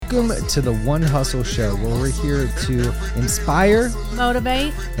Welcome to the One Hustle Show, where we're here to inspire,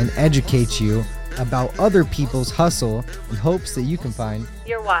 motivate, and educate you about other people's hustle in hopes that you can find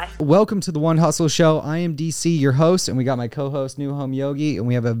your why. Welcome to the One Hustle Show. I am DC, your host, and we got my co-host, New Home Yogi, and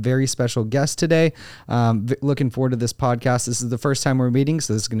we have a very special guest today. Looking forward to this podcast. This is the first time we're meeting,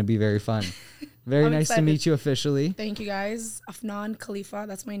 so this is going to be very fun. Very nice to meet you officially. Thank you, guys. AFNAN, KHALIFA,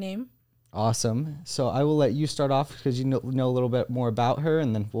 that's my name. Awesome. So I will let you start off because you know a little bit more about her,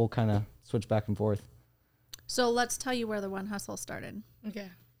 and then we'll kind of switch back and forth. So let's tell you where the One Hustle started. Okay.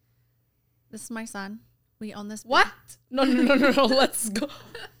 This is my son. We own this. What? No. Let's go.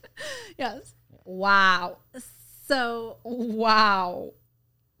 Yes. Wow. So, wow.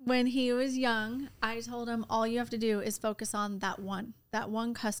 When he was young, I told him all you have to do is focus on that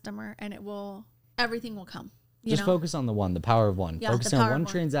one customer, and everything will come. Just focus on the power of one. Yeah, Focusing on one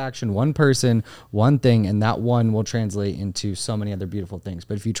transaction, one person, one thing, and that one will translate into so many other beautiful things.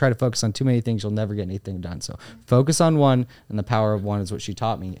 But if you try to focus on too many things, you'll never get anything done. So focus on one, and the power of one is what she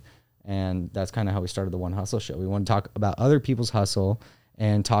taught me. And that's kind of how we started the One Hustle Show. We want to talk about other people's hustle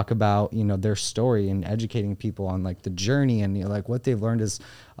and talk about, their story and educating people on like the journey and like what they've learned is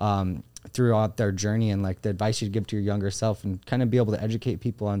throughout their journey and like the advice you'd give to your younger self and kind of be able to educate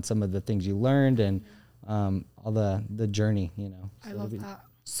people on some of the things you learned and all the journey, So I love that.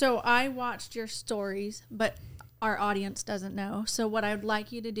 So I watched your stories, but our audience doesn't know. So what I would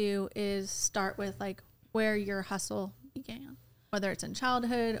like you to do is start with like where your hustle began, whether it's in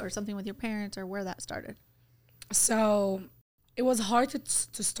childhood or something with your parents or where that started. So it was hard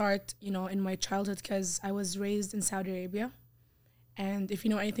to start, in my childhood because I was raised in Saudi Arabia. And if you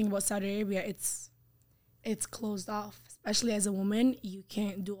know anything about Saudi Arabia, it's closed off. Especially as a woman, you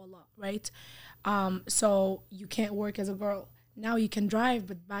can't do a lot, right? So you can't work as a girl. Now you can drive,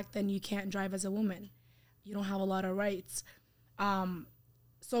 but back then you can't drive as a woman. You don't have a lot of rights.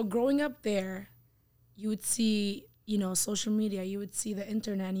 So growing up there, you would see, social media, you would see the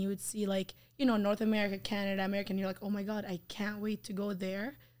internet, and you would see like, North America, Canada, America, and you're like, oh my God, I can't wait to go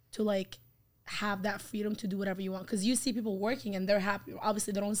there to like have that freedom to do whatever you want. Because you see people working and they're happy.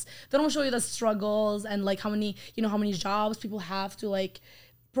 Obviously, they don't show you the struggles and like how many jobs people have to like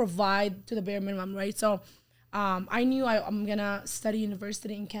provide to the bare minimum, right? So I knew I'm gonna study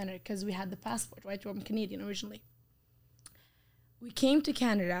university in Canada because we had the passport, right? I'm Canadian originally. We came to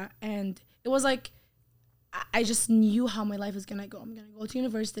Canada and it was like I just knew how my life was gonna go. I'm gonna go to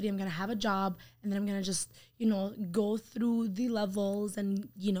university, I'm gonna have a job, and then I'm gonna just, go through the levels and,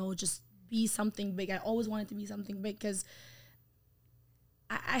 just be something big. I always wanted to be something big because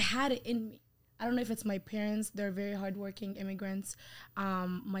I had it in me. I don't know if it's my parents. They're very hardworking immigrants.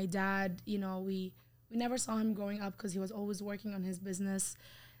 My dad, we never saw him growing up because he was always working on his business.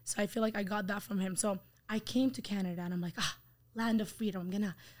 So I feel like I got that from him. So I came to Canada and I'm like, land of freedom. I'm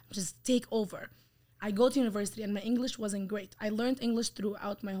gonna just take over. I go to university and my English wasn't great. I learned English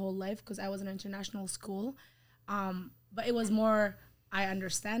throughout my whole life because I was in an international school. But it was more, I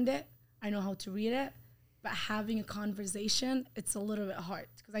understand it. I know how to read it. But having a conversation, it's a little bit hard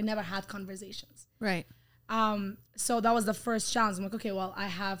because I never had conversations. Right. So that was the first challenge. I'm like, okay, well, I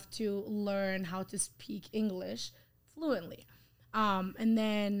have to learn how to speak English fluently. And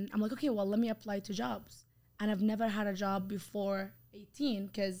then I'm like, okay, well, let me apply to jobs. And I've never had a job before 18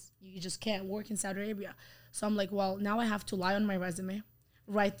 because you just can't work in Saudi Arabia. So I'm like, well, now I have to lie on my resume,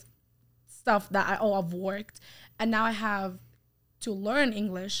 write stuff that I've worked. And now I have to learn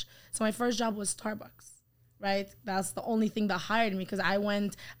English. So my first job was Starbucks. Right? That's the only thing that hired me because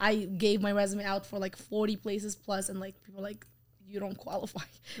I gave my resume out for like 40 places plus and like people were like, you don't qualify.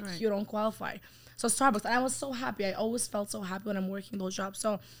 Right. You don't qualify. So Starbucks, and I was so happy. I always felt so happy when I'm working those jobs.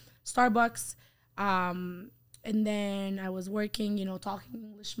 So Starbucks, and then I was working, talking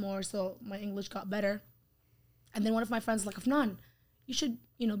English more. So my English got better. And then one of my friends was like, AFNAN, you should,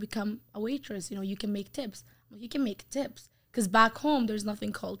 become a waitress. You can make tips. I'm like, you can make tips. Because back home, there's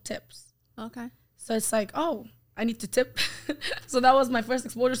nothing called tips. Okay. So it's like, oh, I need to tip. So that was my first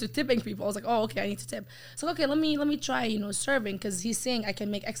exposure to tipping people. I was like, oh, okay, I need to tip. So okay, let me try, serving because he's saying I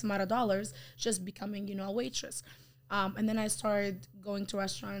can make X amount of dollars just becoming, a waitress. And then I started going to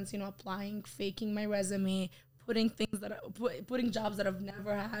restaurants, applying, faking my resume, putting jobs that I've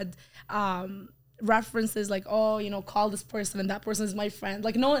never had. References like, oh, call this person and that person is my friend.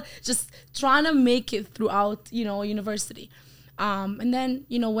 Like, no, just trying to make it throughout, university. And then,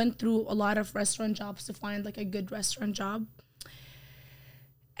 went through a lot of restaurant jobs to find like a good restaurant job.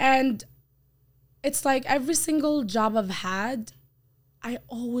 And it's like every single job I've had, I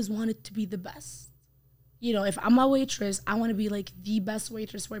always wanted to be the best. If I'm a waitress, I want to be like the best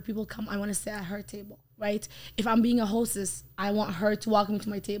waitress where people come, I want to sit at her table, right? If I'm being a hostess, I want her to welcome me to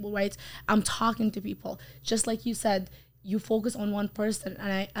my table, right? I'm talking to people. Just like you said, you focus on one person,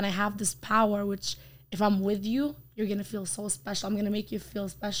 and I have this power, which if I'm with you, you're gonna feel so special. I'm gonna make you feel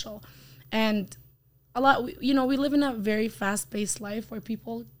special. And we live in a very fast-paced life where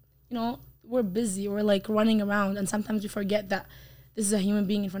people, we're busy, we're like running around, and sometimes we forget that this is a human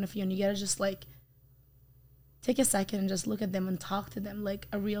being in front of you, and you gotta just like take a second and just look at them and talk to them like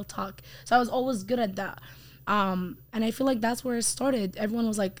a real talk. So I was always good at that. And I feel like that's where it started. Everyone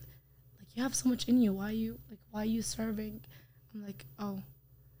was like, you have so much in you. Why are you serving? I'm like, oh,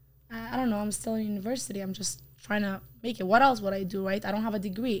 I don't know. I'm still in university. I'm just trying to make it. What else would I do, right? I don't have a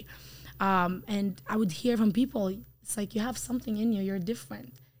degree. And I would hear from people, it's like, you have something in you. You're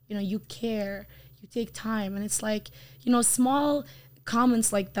different. You care. You take time. And it's like, small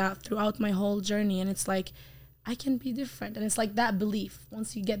comments like that throughout my whole journey. And it's like, I can be different. And it's like that belief.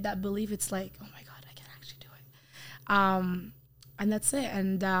 Once you get that belief, it's like, oh my God, I can actually do it. And that's it.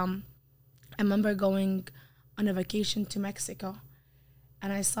 And I remember going on a vacation to Mexico,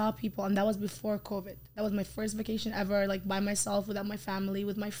 and I saw people, and that was before COVID. That was my first vacation ever, like by myself, without my family,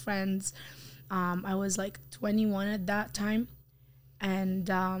 with my friends. I was like 21 at that time. And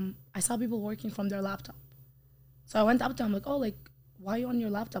I saw people working from their laptop. So I went up to them like, oh, like, why are you on your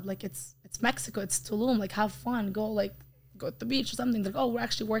laptop? Like, it's Mexico, it's Tulum, like, have fun, go to the beach or something. Like, oh, we're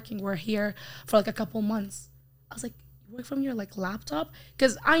actually working, we're here for like a couple months. I was like, you work from your like laptop?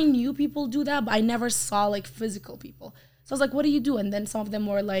 Because I knew people do that, but I never saw like physical people. So I was like, what do you do? And then some of them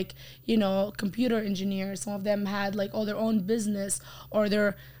were like, computer engineers. Some of them had like their own business, or they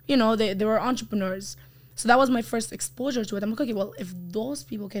were entrepreneurs. So that was my first exposure to it. I'm like, okay, well, if those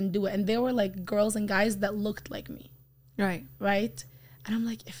people can do it, and they were like girls and guys that looked like me. Right? And I'm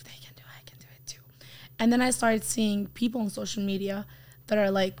like, if they can do it, I can do it too. And then I started seeing people on social media that are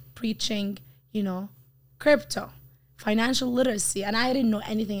like preaching, crypto, financial literacy. And I didn't know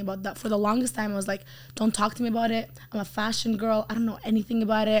anything about that. For the longest time, I was like, don't talk to me about it. I'm a fashion girl. I don't know anything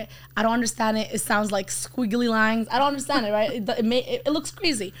about it. I don't understand it. It sounds like squiggly lines. I don't understand it, right? It looks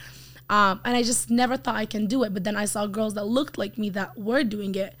crazy. And I just never thought I can do it. But then I saw girls that looked like me that were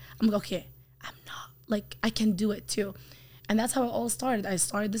doing it. I'm like, okay, I'm not, like, I can do it too. And that's how it all started. I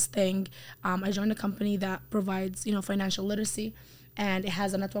started this thing. I joined a company that provides, financial literacy, and it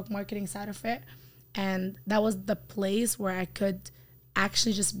has a network marketing side of it. And that was the place where I could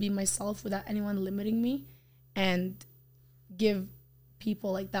actually just be myself without anyone limiting me, and give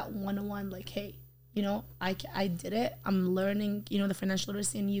people like that one-on-one, like, hey, I did it. I'm learning, the financial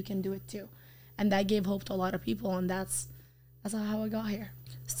literacy, and you can do it too. And that gave hope to a lot of people. And that's how I got here.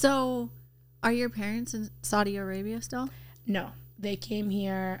 So are your parents in Saudi Arabia still? No, they came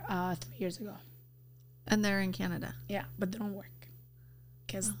here 3 years ago. And they're in Canada? Yeah, but they don't work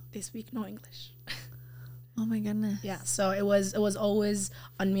because they speak no English. Oh my goodness. Yeah, so it was always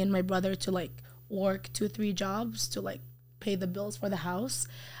on me and my brother to like work 2-3 jobs to like pay the bills for the house.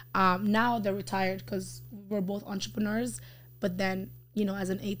 Now they're retired because we're both entrepreneurs. But then, as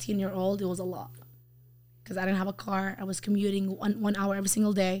an 18-year-old, it was a lot. Because I didn't have a car. I was commuting one hour every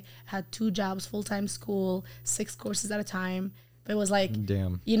single day. Had 2 jobs, full-time school, 6 courses at a time. But it was like,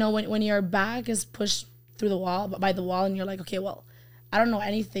 damn. When your back is pushed through the wall, by the wall, and you're like, okay, well, I don't know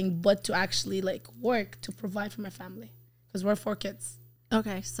anything but to actually like work to provide for my family. Because we're 4 kids.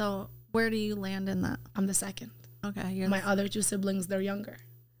 Okay, so where do you land in that? I'm the second. Okay. My other 2 siblings, they're younger.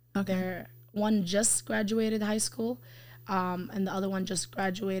 Okay. One just graduated high school, and the other one just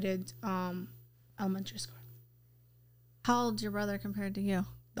graduated elementary school. How old's your brother compared to you?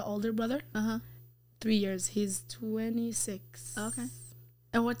 The older brother? 3 years. He's 26. Okay.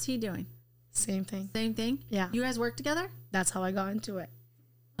 And what's he doing? Same thing. Same thing? Yeah. You guys work together? That's how I got into it.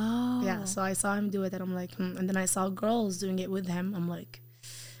 Oh. Yeah, so I saw him do it, and I'm like, And then I saw girls doing it with him. I'm like,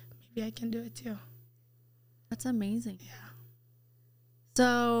 maybe I can do it too. That's amazing. Yeah.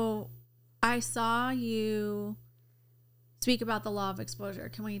 So I saw you speak about the law of exposure.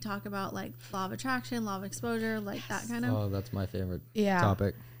 Can we talk about like law of attraction, law of exposure, like that kind of? Oh, that's my favorite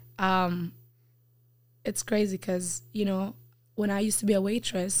topic. It's crazy because, when I used to be a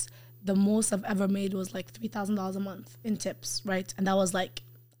waitress, the most I've ever made was like $3,000 a month in tips, right? And that was like,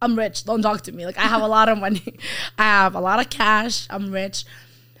 I'm rich. Don't talk to me. Like, I have a lot of money. I have a lot of cash. I'm rich.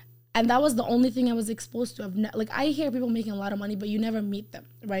 And that was the only thing I was exposed to. I hear people making a lot of money, but you never meet them,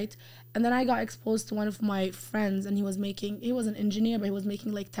 right? And then I got exposed to one of my friends, and he was an engineer, but he was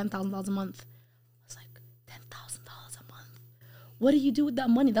making like $10,000 a month. I was like, $10,000 a month? What do you do with that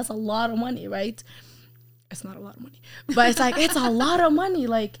money? That's a lot of money, right? It's not a lot of money, but it's like, it's a lot of money.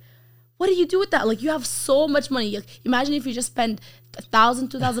 Like, what do you do with that? Like, you have so much money. Like, imagine if you just spend $1,000,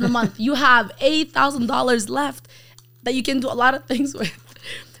 $2,000 a month. You have $8,000 left that you can do a lot of things with.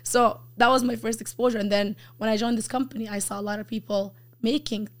 So that was my first exposure. And then when I joined this company, I saw a lot of people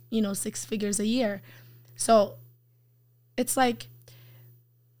making, 6 figures a year. So it's like,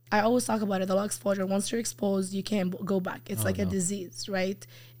 I always talk about it, the law exposure. Once you're exposed, you can't go back. It's a disease, right?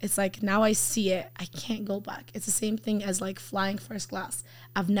 It's like, now I see it, I can't go back. It's the same thing as like flying first class.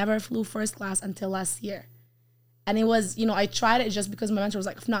 I've never flew first class until last year. And it was, I tried it just because my mentor was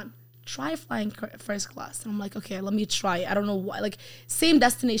like, AFNAN, try flying first class. And I'm like, okay, let me try it. I don't know why. Like, same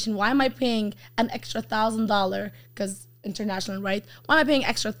destination. Why am I paying an extra $1,000? Because international, right? Why am I paying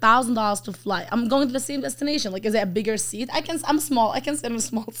extra $1,000 to fly? I'm going to the same destination. Like, is it a bigger seat? I'm small. I can sit in a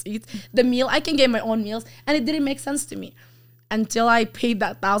small seat. The meal, I can get my own meals. And it didn't make sense to me until I paid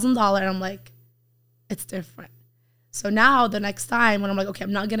that $1,000. And I'm like, it's different. So now the next time when I'm like, okay,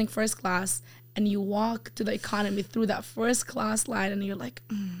 I'm not getting first class, and you walk to the economy through that first class line and you're like,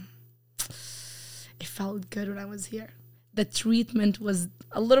 it felt good when I was here. The treatment was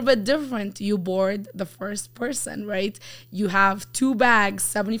a little bit different. You board the first person, right? You have 2 bags,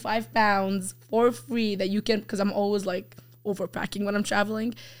 75 pounds for free that you can, because I'm always like overpacking when I'm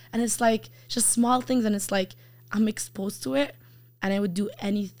traveling. And it's like just small things. And it's like, I'm exposed to it and I would do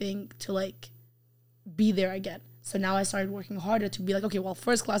anything to like be there again. So now I started working harder to be like, okay, well,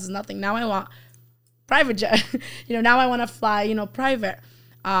 first class is nothing. Now I want private jet. Now I want to fly, private.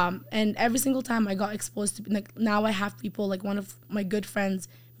 And every single time I got exposed to, like, now I have people, like one of my good friends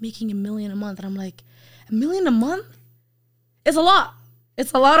making $1 million a month. And I'm like, $1 million a month? It's a lot.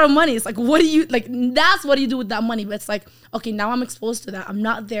 It's a lot of money. It's like, that's what do you do with that money? But it's like, okay, now I'm exposed to that. I'm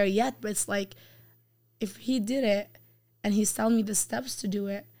not there yet, but it's like, if he did it and he's telling me the steps to do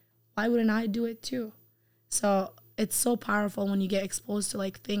it, why wouldn't I do it too? So it's so powerful when you get exposed to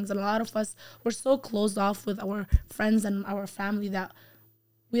like things. And a lot of us, we're so closed off with our friends and our family that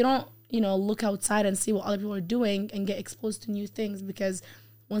we don't, look outside and see what other people are doing and get exposed to new things, because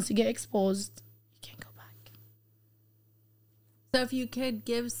once you get exposed, you can't go back. So if you could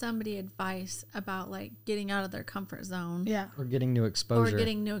give somebody advice about like getting out of their comfort zone. Yeah. Or getting new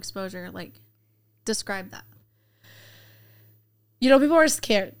exposure. Like describe that. People are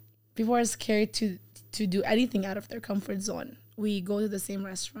scared. People are scared to do anything out of their comfort zone. We go to the same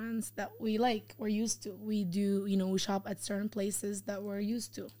restaurants that we're used to. We do, we shop at certain places that we're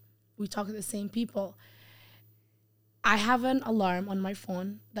used to. We talk to the same people. I have an alarm on my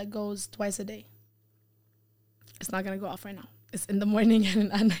phone that goes twice a day. It's not going to go off right now. It's in the morning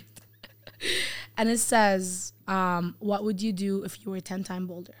and at night. And it says, what would you do if you were 10 times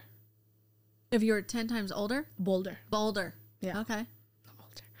bolder? If you were 10 times older? Bolder. Yeah. Okay.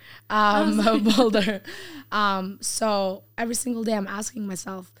 Bolder. So every single day I'm asking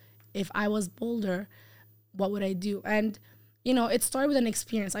myself, if I was bolder, what would I do? And, it started with an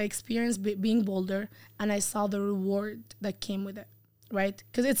experience. I experienced being bolder, and I saw the reward that came with it, right?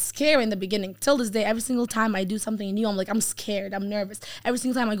 Because it's scary in the beginning. Till this day, every single time I do something new, I'm like, I'm scared, I'm nervous. Every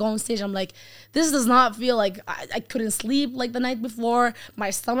single time I go on stage, I'm like, this does not feel like I couldn't sleep like the night before. My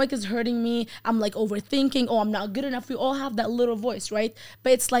stomach is hurting me. I'm like overthinking. Oh, I'm not good enough. We all have that little voice, right?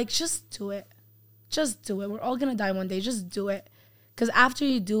 But it's like, just do it. Just do it. We're all going to die one day. Just do it. Because after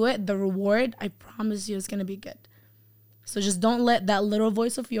you do it, the reward, I promise you, is going to be good. So just don't let that little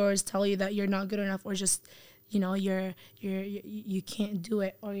voice of yours tell you that you're not good enough, or just, you can't do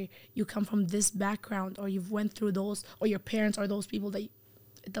it, or you come from this background, or you've went through those, or your parents are those people that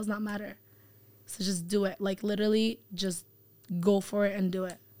it does not matter. So just do it. Like, literally just go for it and do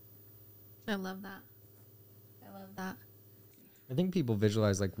it. I love that. I think people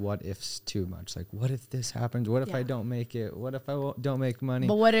visualize like what ifs too much. Like, what if this happens? What if I don't make it? What if I don't make money?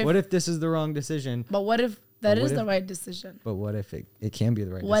 But what if this is the wrong decision? But what if that is the right decision? But what if it can be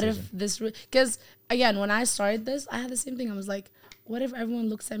the right decision? What if this... Because, again, when I started this, I had the same thing. I was like, what if everyone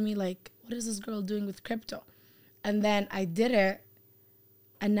looks at me like, what is this girl doing with crypto? And then I did it,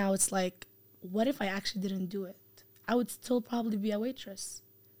 and now it's like, what if I actually didn't do it? I would still probably be a waitress.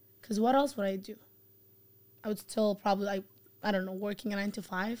 Because what else would I do? I would still probably, I don't know, working a 9 to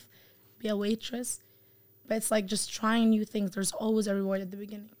 5, be a waitress. But it's like just trying new things. There's always a reward at the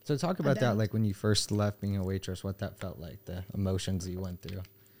beginning. So talk about that, like when you first left being a waitress, what that felt like, the emotions you went through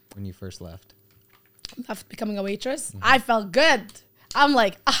when you first left. After becoming a waitress, I felt good. I'm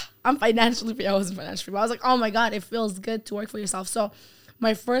like, I'm financially free. I wasn't financially free. But I was like, oh my God, it feels good to work for yourself. So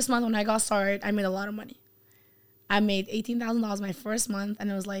my first month when I got started, I made a lot of money. I made $18,000 my first month, and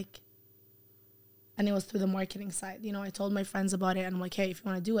And it was through the marketing side. You know, I told my friends about it, and I'm like, hey, if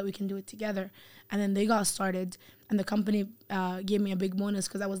you want to do it, we can do it together. And then they got started, and the company gave me a big bonus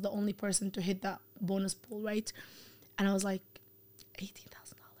because I was the only person to hit that bonus pool, right? And I was like, $18,000.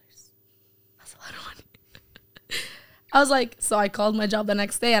 That's a lot of money. I was like, so I called my job the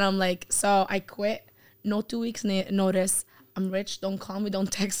next day, and I'm like, so I quit. No 2 weeks notice. I'm rich. Don't call me.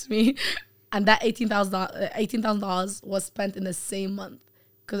 Don't text me. And that $18,000 was spent in the same month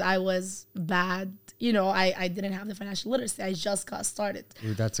because I was bad. You know, I didn't have the financial literacy. I just got started.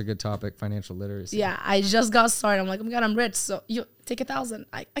 Ooh, that's a good topic, financial literacy. Yeah, I just got started. I'm like, oh my God, I'm rich. So you take 1,000.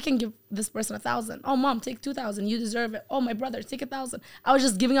 I can give this person 1,000. Oh, mom, take 2,000. You deserve it. Oh, my brother, take 1,000. I was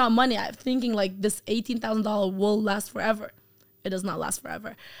just giving out money. I'm thinking like this $18,000 will last forever. It does not last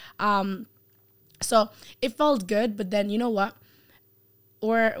forever. So it felt good, but then you know what?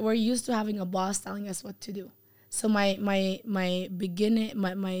 We're used to having a boss telling us what to do. So my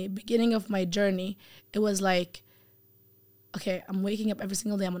beginning of my journey, it was like, okay, I'm waking up every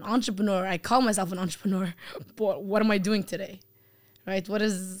single day. I'm an entrepreneur. I call myself an entrepreneur, but what am I doing today? Right? What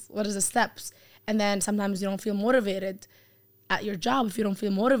is the steps? And then sometimes you don't feel motivated at your job. If you don't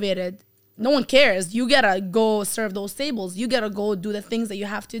feel motivated, no one cares. You gotta go serve those tables. You gotta go do the things that you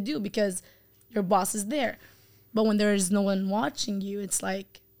have to do because your boss is there. But when there is no one watching you, it's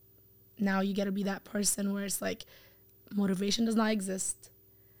like, now you got to be that person where it's like, motivation does not exist.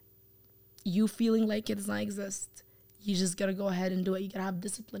 You feeling like it does not exist. You just got to go ahead and do it. You got to have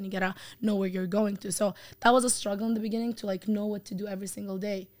discipline. You got to know where you're going to. So that was a struggle in the beginning to like know what to do every single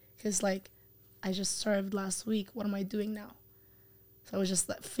day. Because like, I just served last week. What am I doing now? So I was just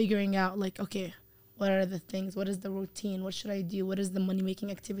like figuring out like, okay, what are the things? What is the routine? What should I do? What is the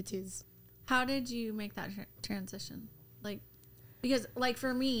money-making activities? How did you make that transition? Like, because like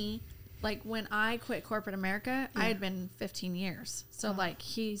for me, like when I quit corporate America, I had been 15 years. So like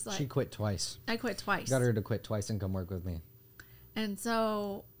he's like, she quit twice. I quit twice. Got her to quit twice and come work with me. And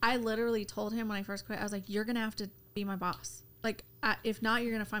so I literally told him when I first quit, I was like, you're going to have to be my boss. Like, if not,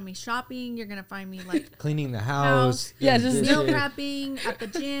 you're going to find me shopping. You're going to find me like cleaning the house. Yeah, just meal prepping at the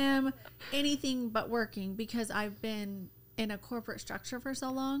gym, anything but working, because I've been in a corporate structure for so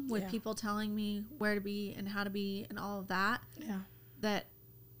long with people telling me where to be and how to be and all of that, that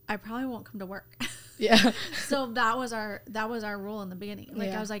I probably won't come to work. Yeah. So that was our rule in the beginning.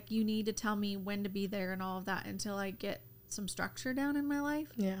 Like I was like, you need to tell me when to be there and all of that until I get some structure down in my life.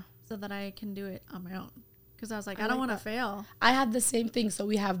 Yeah. So that I can do it on my own. Because I was like, I don't want to fail. I had the same thing. So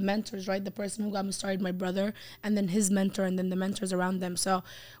we have mentors, right? The person who got me started, my brother, and then his mentor, and then the mentors around them. So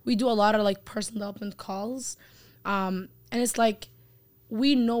we do a lot of like personal development calls. And it's like,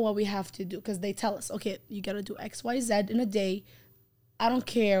 we know what we have to do because they tell us, okay, you got to do X, Y, Z in a day. I don't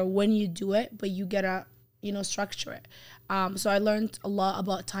care when you do it, but you got to, you know, structure it. So I learned a lot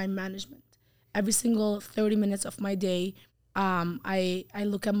about time management. Every single 30 minutes of my day, I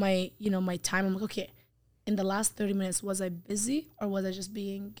look at my, you know, my time. I'm like, okay, in the last 30 minutes, was I busy or was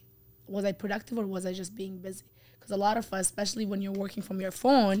I productive or was I just being busy? Because a lot of us, especially when you're working from your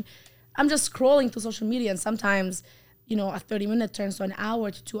phone, I'm just scrolling through social media and sometimes, you know, a 30-minute turns to an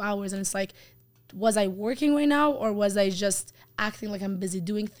hour to 2 hours. And it's like, was I working right now or was I just acting like I'm busy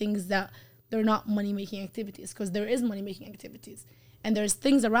doing things that they're not money-making activities? Because there is money-making activities. And there's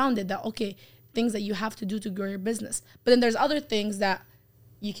things around it that, okay, things that you have to do to grow your business. But then there's other things that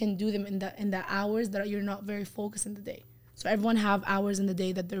you can do them in the hours that you're not very focused in the day. So everyone have hours in the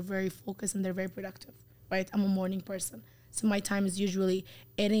day that they're very focused and they're very productive, right? I'm a morning person. So my time is usually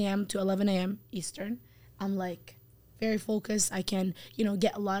 8 a.m. to 11 a.m. Eastern. I'm like very focused. I can, you know,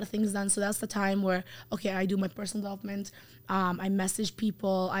 get a lot of things done. So that's the time where, okay, I do my personal development. I message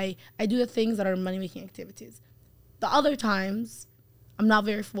people. I do the things that are money-making activities. The other times, I'm not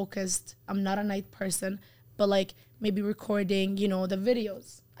very focused. I'm not a night person, but like maybe recording, you know, the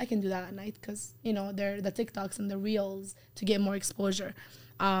videos. I can do that at night because, you know, they're the TikToks and the Reels to get more exposure.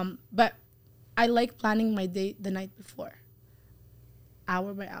 But I like planning my day the night before,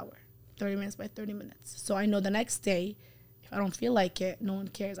 hour by hour, 30 minutes by 30 minutes. So I know the next day, if I don't feel like it, no one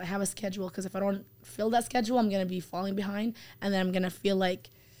cares. I have a schedule because if I don't fill that schedule, I'm going to be falling behind and then I'm going to feel like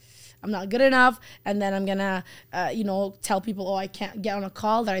I'm not good enough. And then I'm going to, you know, tell people, oh, I can't get on a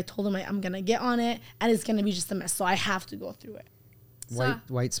call that I told them I'm going to get on it. And it's going to be just a mess. So I have to go through it.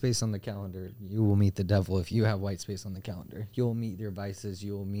 White space on the calendar. You will meet the devil if you have white space on the calendar. You'll meet your vices.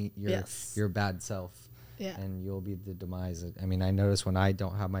 You will meet your bad self. Yeah. And you'll be the demise. I mean, I notice when I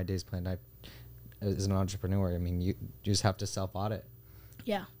don't have my days planned, as an entrepreneur, I mean, you just have to self-audit.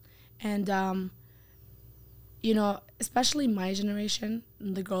 Yeah. And, you know, especially my generation,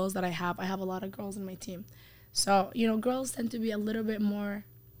 the girls that I have a lot of girls in my team. So, you know, girls tend to be a little bit more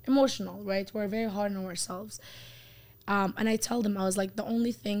emotional, right? We're very hard on ourselves. And I tell them, I was like, the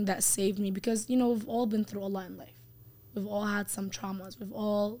only thing that saved me, because, you know, we've all been through a lot in life. We've all had some traumas. We've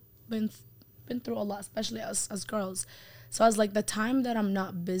all been through a lot, especially as girls. So I was like, the time that I'm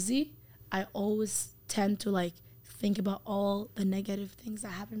not busy, I always tend to like think about all the negative things that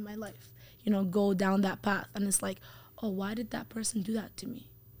happen in my life, you know, go down that path. And it's like, oh, why did that person do that to me?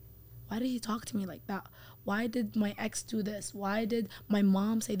 Why did he talk to me like that? Why did my ex do this? Why did my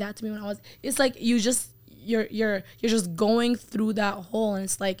mom say that to me when I was, it's like you're just going through that hole. And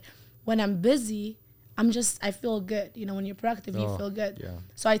it's like, when I'm busy, I feel good. You know, when you're productive, you feel good. Yeah.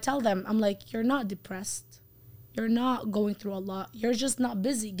 So I tell them, I'm like, you're not depressed. You're not going through a lot. You're just not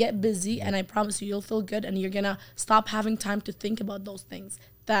busy. Get busy, and I promise you, you'll feel good, and you're going to stop having time to think about those things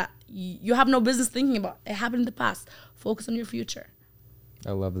that you have no business thinking about. It happened in the past. Focus on your future.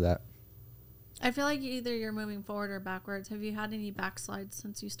 I love that. I feel like either you're moving forward or backwards. Have you had any backslides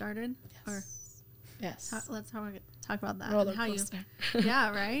since you started? Yes. Yes. Let's talk about that. Roller and how coaster.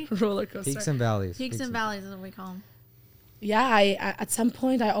 Yeah, right? Roller coaster. Peaks and valleys. Peaks and valleys is what we call them. Yeah, I at some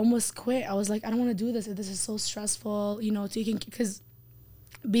point I almost quit. I was like, I don't want to do this. This is so stressful, you know, because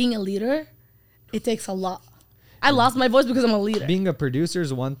being a leader, it takes a lot. I lost my voice because I'm a leader. Being a producer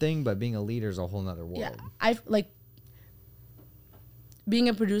is one thing, but being a leader is a whole nother world. Yeah, being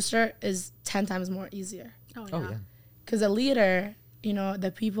a producer is 10 times more easier. Oh, Oh, yeah. Because a leader, you know, the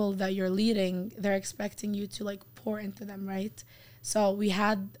people that you're leading, they're expecting you to like pour into them, right? So we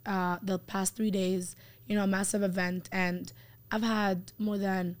had the past 3 days, you know, a massive event, and I've had more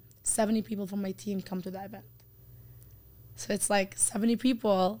than 70 people from my team come to the event. So it's like 70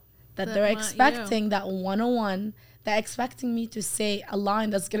 people that they're expecting that 101. They're expecting me to say a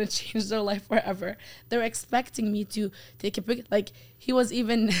line that's going to change their life forever. They're expecting me to take a picture. Like, he was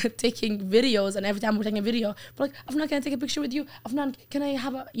even taking videos, and every time we're taking a video, we're like, Afnan, can I take a picture with you? Afnan, can I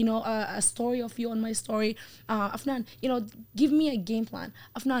have a story of you on my story? Afnan, you know, give me a game plan.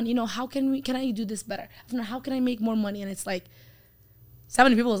 Afnan, you know, how can I do this better? Afnan, how can I make more money? And it's like,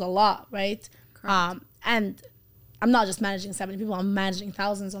 70 people is a lot, right? And I'm not just managing 70 people, I'm managing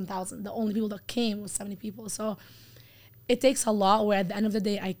thousands on thousands. The only people that came was 70 people. So it takes a lot, where at the end of the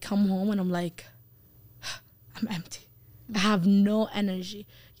day, I come home and I'm like, I'm empty. I have no energy.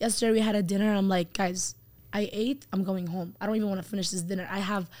 Yesterday we had a dinner. I'm like, guys, I ate, I'm going home. I don't even want to finish this dinner. I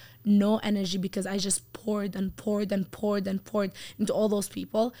have no energy because I just poured and poured and poured and poured into all those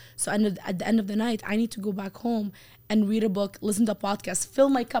people. So at the end of the night, I need to go back home and read a book, listen to a podcast, fill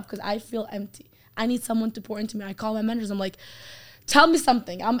my cup, because I feel empty. I need someone to pour into me. I call my managers. I'm like, tell me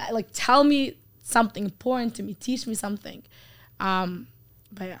something. I'm like, tell me something, pour into me, teach me something. But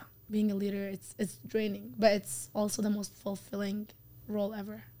yeah, being a leader, it's draining, but it's also the most fulfilling role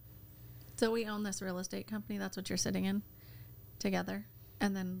ever. So we own this real estate company. That's what you're sitting in together.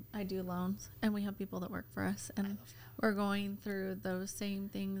 And then I do loans, and we have people that work for us, and we're going through those same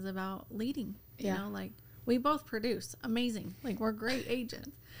things about leading. You know, like, we both produce amazing. Like, we're great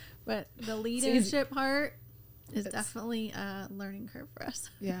agents, but the leadership part is definitely a learning curve for us.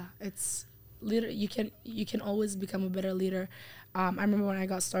 Yeah, it's leader. You can always become a better leader. I remember when I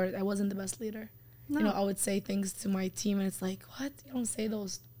got started, I wasn't the best leader. No. You know, I would say things to my team, and it's like, what? You don't say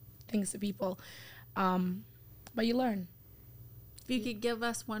those things to people. But you learn. If you could give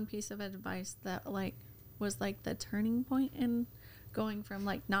us one piece of advice that like was like the turning point in going from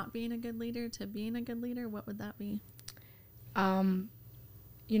like not being a good leader to being a good leader, what would that be?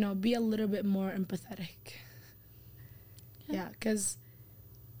 You know, be a little bit more empathetic. Yeah, because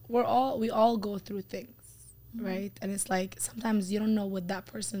we all go through things, right? And it's like, sometimes you don't know what that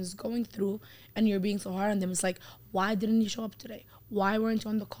person is going through, and you're being so hard on them. It's like, why didn't you show up today? Why weren't you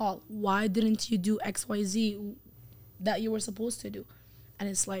on the call? Why didn't you do XYZ that you were supposed to do? And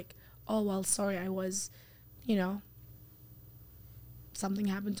it's like, oh, well, sorry, I was, you know, something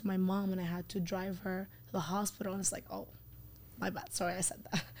happened to my mom and I had to drive her to the hospital. And it's like, oh, my bad, sorry I said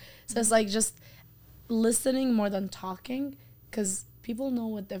that. So it's like just listening more than talking, because people know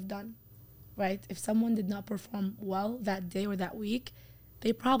what they've done, right? If someone did not perform well that day or that week,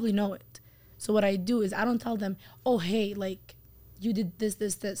 they probably know it. So what I do is I don't tell them, oh, hey, like, you did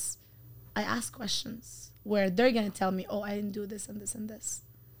this. I ask questions where they're going to tell me, oh, I didn't do this and this and this.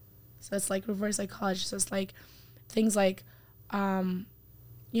 So it's like reverse psychology. So it's like things like,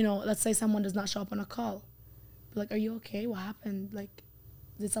 you know, let's say someone does not show up on a call. Like, are you okay? What happened? Like,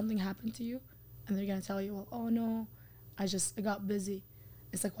 did something happen to you? And they're going to tell you, well, oh, no, I got busy.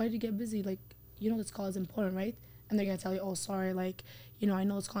 It's like, why did you get busy? Like, you know this call is important, right? And they're going to tell you, oh, sorry, like, you know, I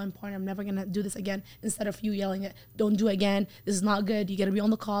know it's call important. I'm never going to do this again. Instead of you yelling it, don't do it again. This is not good. You got to be on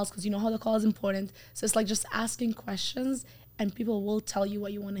the calls because you know how the call is important. So it's like just asking questions and people will tell you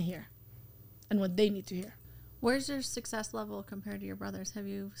what you want to hear and what they need to hear. Where's your success level compared to your brothers? Have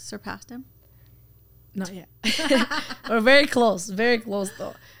you surpassed him? Not yet. We're very close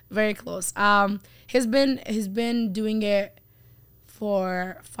though. Very close. He's been doing it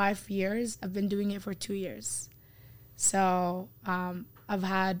for 5 years. I've been doing it for 2 years. So I've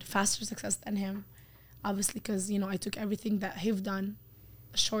had faster success than him, obviously, because, you know, I took everything that he've done,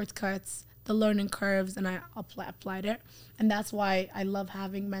 shortcuts, the learning curves, and I applied it. And that's why I love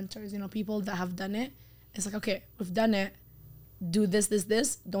having mentors, you know, people that have done it. It's like, okay, we've done it. Do this,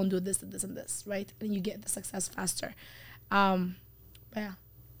 don't do this, and this, right? And you get the success faster. But yeah,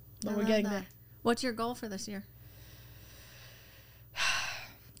 but we're getting there. What's your goal for this year?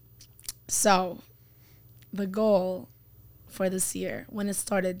 So the goal for this year, when it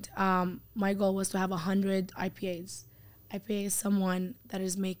started, my goal was to have 100 IPAs. IPA is someone that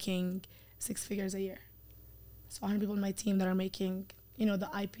is making 6 figures a year. So 100 people in my team that are making, you know, the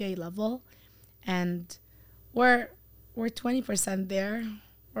IPA level. And we're 20% there.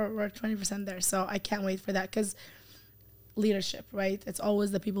 We're 20% there. So I can't wait for that, because leadership, right? It's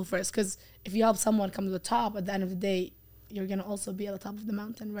always the people first. Because if you help someone come to the top, at the end of the day, you're going to also be at the top of the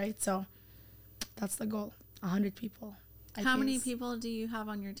mountain, right? So that's the goal, 100 people. How many people do you have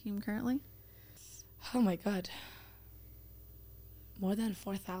on your team currently? Oh my God. More than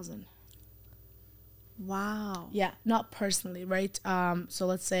 4,000. Wow. Yeah, not personally, right? So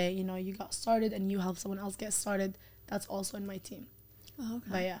let's say, you know, you got started and you help someone else get started. That's also in my team. Oh, okay.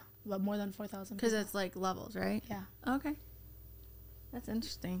 But yeah, but more than 4,000. Because it's like levels, right? Yeah. Okay. That's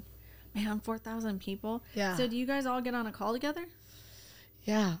interesting. Man, 4,000 people. Yeah. So do you guys all get on a call together?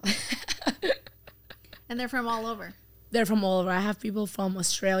 Yeah. And they're from all over? They're from all over. I have people from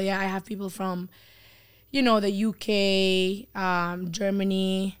Australia. I have people from, you know, the UK,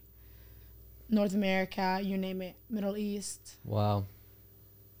 Germany, North America, you name it, Middle East. Wow.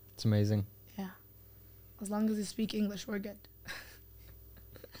 It's amazing. Yeah. As long as you speak English, we're good.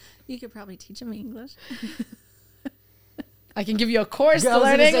 You could probably teach them English. I can give you a course to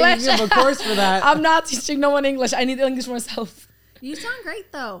learn English. English. You can give a course for that. I'm not teaching no one English. I need English for myself. You sound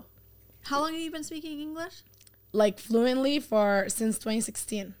great, though. How long have you been speaking English? Like fluently since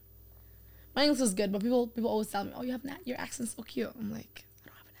 2016. My English is good, but people always tell me, "Oh, you have your accent's so cute." I'm like, I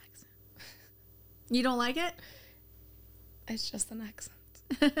don't have an accent. You don't like it? It's just an accent.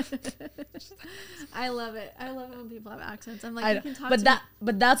 I love it. I love it when people have accents. I'm like, you can talk to me.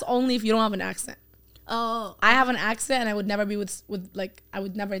 But that's only if you don't have an accent. Oh, I have an accent, and I would never be with like, I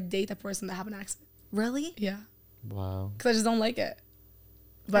would never date a person that have an accent. really? Yeah, Wow. because I just don't like it.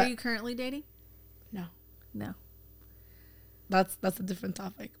 Are But you currently dating? no, No. that's a different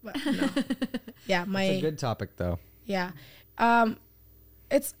topic. But no, yeah, It's a good topic, though. yeah,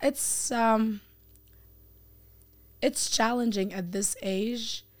 it's challenging at this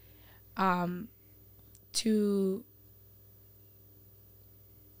age,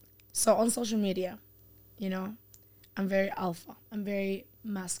 so on social media, you know, I'm very alpha. I'm very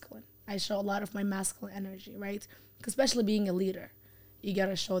masculine. I show a lot of my masculine energy, right? Especially being a leader, you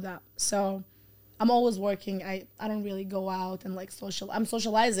gotta show that. So I'm always working. I don't really go out and like I'm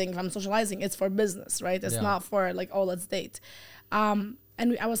socializing. If I'm socializing, it's for business, right? It's not for like, oh, let's date. And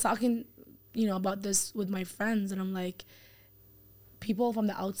I was talking, you know, about this with my friends, and I'm like, people from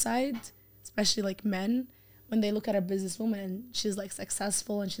the outside, especially like men, when they look at a businesswoman and she's like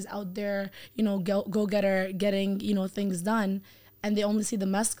successful and she's out there, you know, go-getter, getting, you know, things done, and they only see the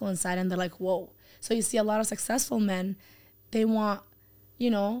masculine side and they're like, whoa. So you see a lot of successful men, they want,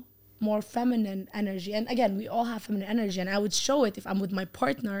 you know, more feminine energy. And again, we all have feminine energy, and I would show it if I'm with my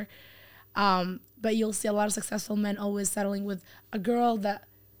partner. But you'll see a lot of successful men always settling with a girl that,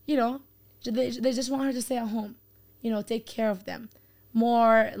 you know, they just want her to stay at home, you know, take care of them.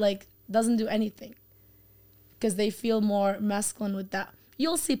 More like doesn't do anything, because they feel more masculine with that.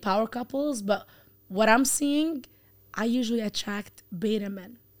 You'll see power couples, but what I'm seeing, I usually attract beta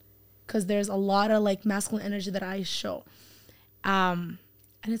men, because there's a lot of like masculine energy that I show. And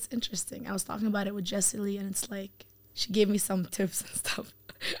it's interesting. I was talking about it with Jessie Lee, and it's like, she gave me some tips and stuff.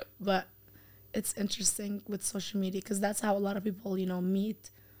 But it's interesting with social media, because that's how a lot of people, you know, meet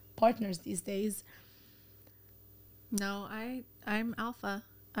partners these days. No, I'm alpha.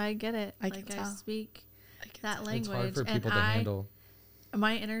 I get it. I can tell. Speak that language. It's hard for people to handle.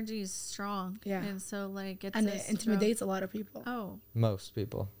 My energy is strong. Yeah. And so like it's And it intimidates a lot of people. Oh. Most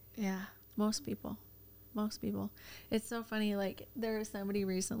people. Yeah. Most people. It's so funny. Like there was somebody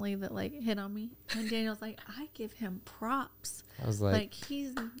recently that like hit on me, and Daniel's like, I give him props. I was like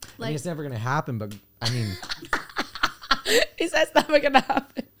he's I like, mean, it's never gonna happen, but I mean, He says it's never gonna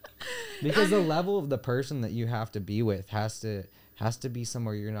happen. Because the level of the person that you have to be with has to be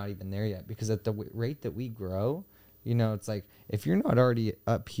somewhere you're not even there yet. Because at the rate that we grow, you know, it's like if you're not already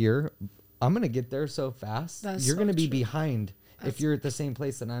up here, I'm gonna get there so fast. You're gonna be behind if you're at the same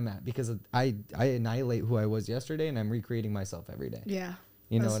place that I'm at. Because I annihilate who I was yesterday, and I'm recreating myself every day. Yeah.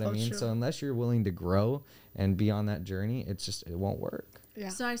 You know what I mean? True. So unless you're willing to grow and be on that journey, it won't work. Yeah.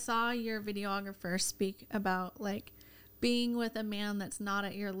 So I saw your videographer speak about like being with a man that's not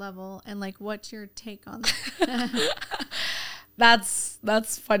at your level, and like what's your take on that?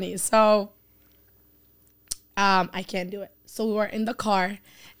 That's funny. So I can't do it. So we were in the car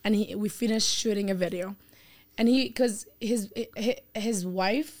and we finished shooting a video, and because his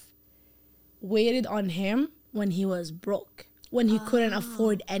wife waited on him when he was broke, when he couldn't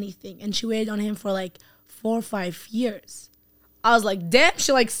afford anything, and she waited on him for like 4 or 5 years. I was like, damn,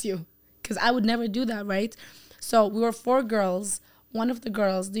 she likes you, because I would never do that, right? So we were 4 girls. One of the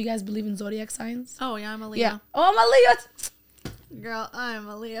girls, do you guys believe in zodiac signs? Oh yeah, I'm a Leo. Yeah. Oh, I'm a Leo. Girl, I'm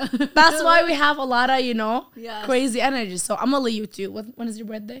a Leo. That's why we have a lot of, yes. crazy energy. So I'm a Leo too. When is your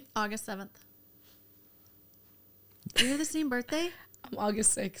birthday? August 7th. Do you have the same birthday? I'm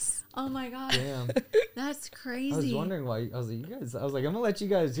August 6th. Oh my God. Damn. That's crazy. I was wondering why. I was like, I'm gonna let you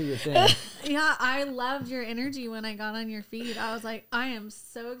guys do your thing. Yeah, I loved your energy when I got on your feed. I was like, I am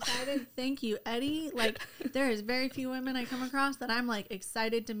so excited. Thank you, Eddie. Like, there is very few women I come across that I'm like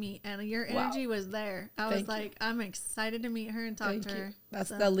excited to meet, and your energy was there. I was like, I'm excited to meet her and talk to her. That's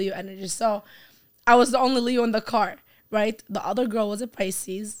the Leo energy. So I was the only Leo in the car, right? The other girl was a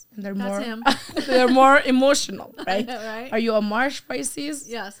Pisces, and they're more emotional, right? Right? Are you a March Pisces?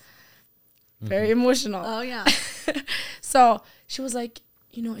 Yes. Very emotional. Oh yeah. So she was like,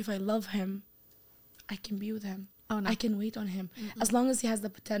 if I love him, I can be with him. Oh no. I can wait on him as long as he has the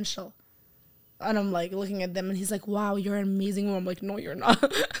potential. And I'm like looking at them, and he's like, wow, you're an amazing woman. I'm like, no, you're not.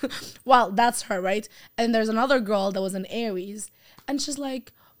 Well, that's her, right? And there's another girl that was an Aries, and she's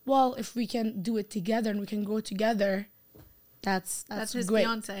like, well, if we can do it together and we can grow together, that's his great.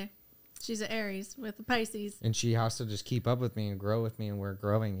 fiance. She's an Aries with a Pisces. And she has to just keep up with me and grow with me, and we're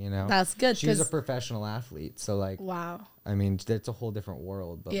growing, That's good. She's a professional athlete. So, like, wow. I mean, it's a whole different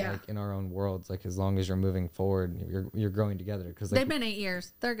world. But, like, in our own worlds, like, as long as you're moving forward, you're growing together. Cause, like, they've been 8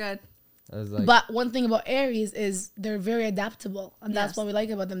 years. They're good. But one thing about Aries is they're very adaptable. And that's what we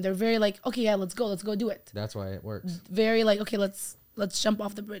like about them. They're very like, okay, yeah, let's go do it. That's why it works. Very like, okay, let's jump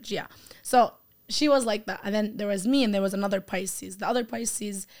off the bridge. Yeah. So she was like that. And then there was me, and there was another Pisces. The other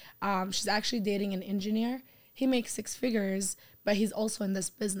Pisces, she's actually dating an engineer. He makes 6 figures, but he's also in this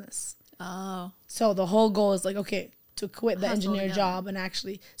business. Oh. So the whole goal is like, okay, to quit the engineer job and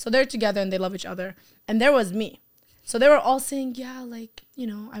actually. So they're together and they love each other. And there was me. So they were all saying, yeah, like,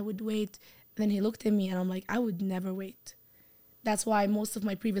 I would wait. And then he looked at me, and I'm like, I would never wait. That's why most of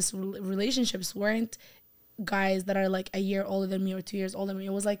my previous relationships weren't guys that are like a year older than me or 2 years older than me.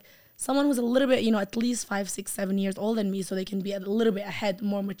 It was like someone who's a little bit, at least 5, 6, 7 years older than me, so they can be a little bit ahead,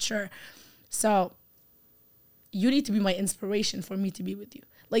 more mature. So you need to be my inspiration for me to be with you.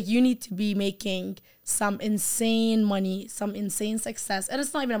 Like, you need to be making some insane money, some insane success. And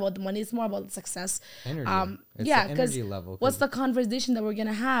it's not even about the money. It's more about the success. Energy. It's the energy level. What's the conversation that we're going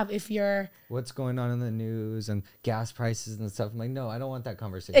to have if you're... What's going on in the news and gas prices and stuff? I'm like, no, I don't want that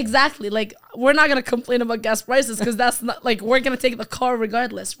conversation. Exactly. Like, we're not going to complain about gas prices because that's not... Like, we're going to take the car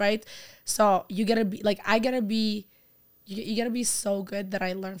regardless, right? So you got to be... Like, I got to be... You got to be so good that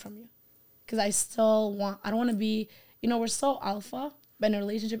I learn from you. Because I still want... I don't want to be... we're so alpha... But in a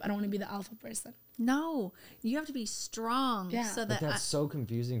relationship, I don't want to be the alpha person. No, you have to be strong. Yeah. So that's so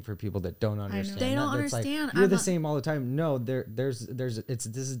confusing for people that don't understand. They don't understand. Like, you're the same all the time. No, this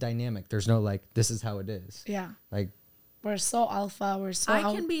is dynamic. There's no like, this is how it is. Yeah. Like, we're so alpha. We're so. I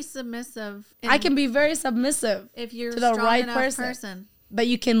can be submissive. I can be very submissive if you're to the right person. But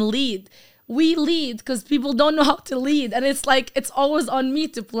you can lead. We lead because people don't know how to lead. And it's like, it's always on me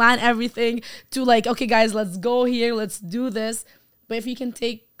to plan everything, to like, okay, guys, let's go here. Let's do this. But if you can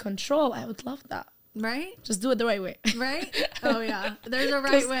take control, I would love that. Right? Just do it the right way. Right? Oh, yeah. There's a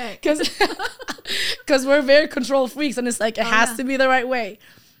right way. Because we're very control freaks, and it's like, it has to be the right way.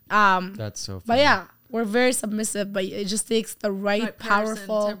 That's so funny. But yeah, we're very submissive, but it just takes the right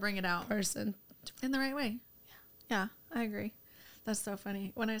powerful to bring it out. Person. In the right way. Yeah, I agree. That's so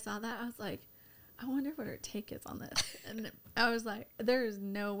funny. When I saw that, I was like, I wonder what her take is on this. And I was like, there is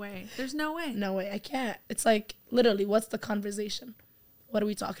no way. There's no way. No way. I can't. It's like, literally, what's the conversation? What are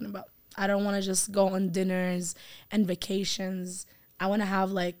we talking about? I don't want to just go on dinners and vacations. I want to have,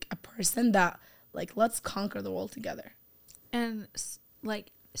 like, a person that, like, let's conquer the world together. And,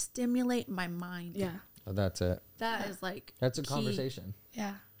 like, stimulate my mind. Yeah. Oh, that's it. That is, like, that's a conversation.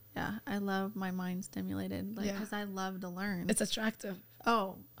 Yeah. Yeah, I love my mind stimulated, like, because I love to learn. It's attractive.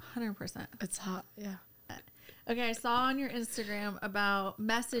 Oh, 100%. It's hot. Yeah. Okay, I saw on your Instagram about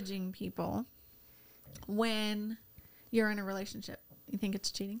messaging people when you're in a relationship. You think it's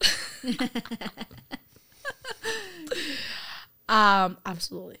cheating?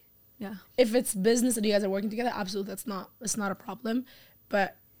 Absolutely. Yeah. If it's business and you guys are working together, absolutely, it's not a problem.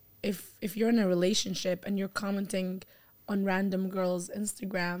 But if you're in a relationship and you're commenting on random girls'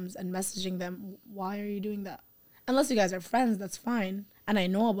 Instagrams and messaging them, why are you doing that? Unless you guys are friends, that's fine, and I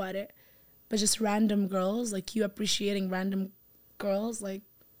know about it. But just random girls, like you appreciating random girls, like,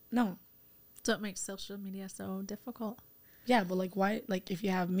 no. So it makes social media so difficult. Yeah, but like, why? Like, if you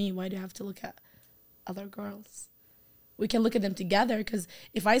have me, why do you have to look at other girls? We can look at them together, because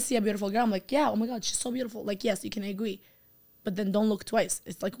if I see a beautiful girl, I'm like, yeah, oh my God, she's so beautiful. Like, yes, you can agree. But then don't look twice.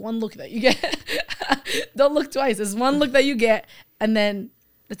 It's like one look that you get. Don't look twice. It's one look that you get, and then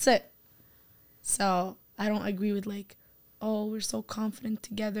that's it. So I don't agree with like, oh, we're so confident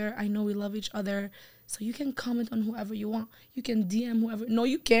together. I know we love each other. So you can comment on whoever you want. You can DM whoever. No,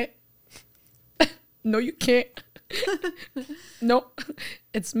 you can't. No, you can't. No,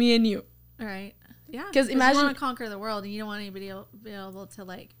 it's me and you. All right. Yeah. Because imagine you want to conquer the world and you don't want anybody to be able to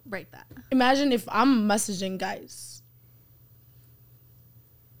like break that. Imagine if I'm messaging guys.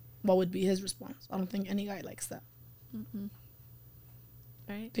 What would be his response? I don't think any guy likes that. Mm-mm.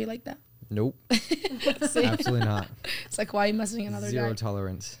 Right? Do you like that? Nope. Absolutely not. It's like, why are you messaging another Zero guy?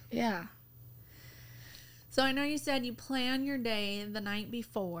 tolerance. Yeah. So I know you said you plan your day the night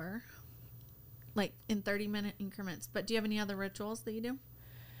before, like in 30-minute increments. But do you have any other rituals that you do?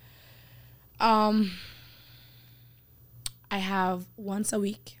 I have once a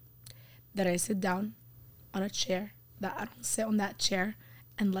week that I sit down on a chair, that I don't sit on that chair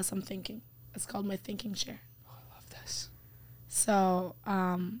unless I'm thinking. It's called my thinking chair. Oh, I love this. So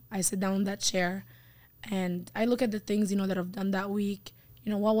I sit down on that chair and I look at the things, that I've done that week.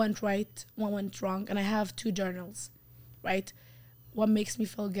 What went right, what went wrong. And I have 2 journals, right? What makes me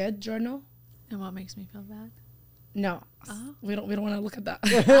feel good journal. And what makes me feel bad? No, we don't want to look at that.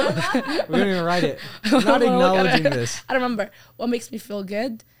 We don't even write it. I'm not acknowledging this. I remember what makes me feel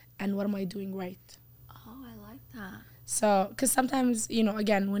good and what am I doing right. Oh, I like that. So, because sometimes,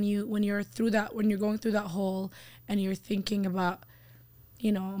 again, when you're going through that hole and you're thinking about,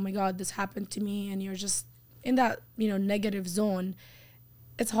 oh my God, this happened to me, and you're just in that, negative zone,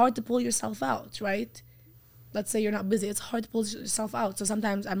 it's hard to pull yourself out, right? Let's say you're not busy. It's hard to pull yourself out. So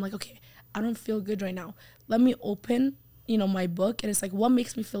sometimes I'm like, okay, I don't feel good right now. Let me open, my book, and it's like, what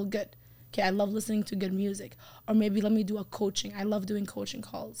makes me feel good? Okay, I love listening to good music. Or maybe let me do a coaching. I love doing coaching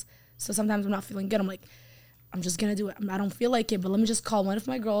calls. So sometimes I'm not feeling good. I'm like, I'm just going to do it. I don't feel like it, but let me just call one of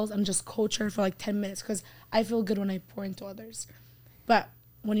my girls and just coach her for like 10 minutes because I feel good when I pour into others. But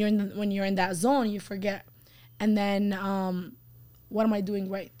when you're in that zone, you forget. And then what am I doing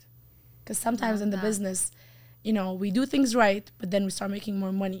right? Because sometimes in the business, we do things right, but then we start making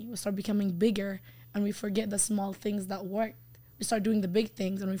more money. We start becoming bigger, and we forget the small things that worked. We start doing the big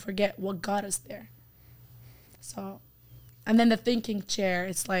things, and we forget what got us there. So, and then the thinking chair,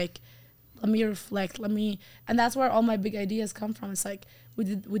 it's like, let me reflect, and that's where all my big ideas come from. It's like, we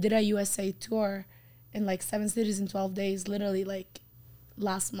did a USA tour in like 7 cities in 12 days, literally like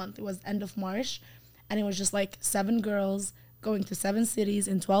last month. It was end of March, and it was just like 7 girls going to 7 cities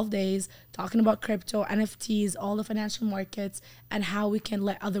in 12 days, talking about crypto, NFTs, all the financial markets, and how we can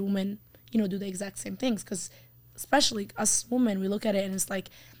let other women, do the exact same things. Because especially us women, we look at it and it's like,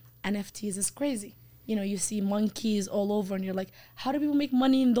 NFTs is crazy. You see monkeys all over and you're like, how do people make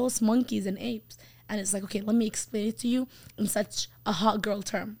money in those monkeys and apes? And it's like, okay, let me explain it to you in such a hot girl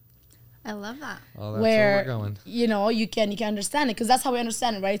term. I love that. Oh, that's where we're going. You can understand it because that's how we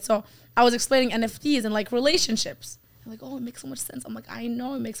understand it, right? So I was explaining NFTs and like relationships. I'm like, oh, it makes so much sense. I'm like, I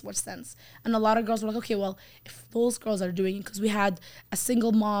know it makes so much sense. And a lot of girls were like, okay, well, if those girls are doing it, because we had a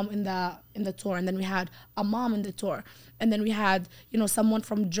single mom in the tour, and then we had a mom in the tour, and then we had, someone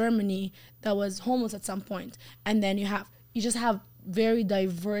from Germany that was homeless at some point, and then you just have very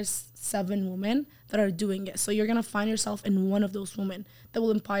diverse 7 women that are doing it. So you're gonna find yourself in one of those women that will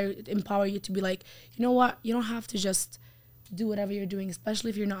empower you to be like, you know what, you don't have to just do whatever you're doing, especially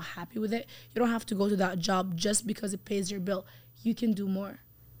if you're not happy with it. You don't have to go to that job just because it pays your bill. You can do more.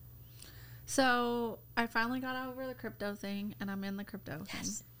 So I finally got over the crypto thing, and I'm in the crypto thing.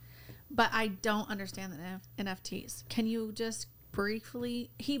 But I don't understand the NFTs. Can you just briefly?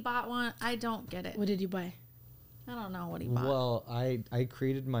 He bought one. I don't get it. What did you buy? I don't know what he bought. Well, I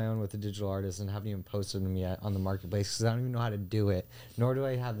created my own with a digital artist and haven't even posted them yet on the marketplace because I don't even know how to do it, nor do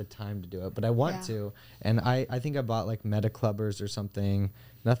I have the time to do it. But I want to, and I think I bought like Meta Clubbers or something.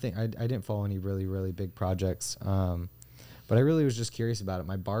 Nothing. I didn't follow any really, really big projects. But I really was just curious about it.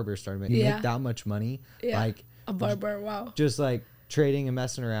 My barber started making make that much money. Yeah. Like A barber, wow. just like trading and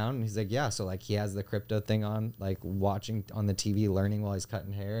messing around. And he's like, yeah. So like he has the crypto thing on, like watching on the TV, learning while he's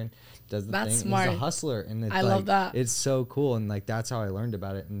cutting hair and does the thing. Smart. And he's a hustler. And it's I love that. It's so cool. And like, that's how I learned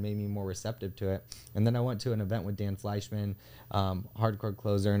about it and made me more receptive to it. And then I went to an event with Dan Fleischman, Hardcore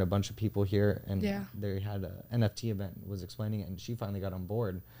Closer, and a bunch of people here. And they had an NFT event, was explaining it. And she finally got on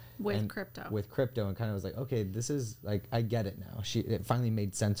board. With crypto And kind of was like, okay, this is like, I get it now. It finally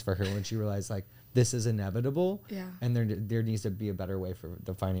made sense for her when she realized like this is inevitable. Yeah. And there needs to be a better way for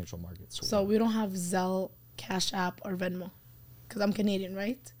the financial markets. So we don't have Zelle, Cash App, or Venmo because I'm Canadian,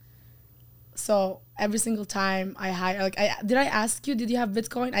 right? So every single time I hire, like, did I ask you, did you have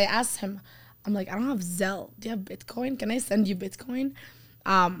Bitcoin? I asked him, I'm like, I don't have Zelle. Do you have Bitcoin? Can I send you Bitcoin?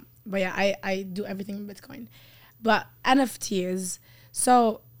 But yeah, I do everything in Bitcoin. But NFTs,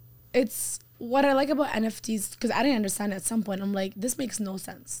 so it's what I like about NFTs, because I didn't understand it at some point. I'm like, this makes no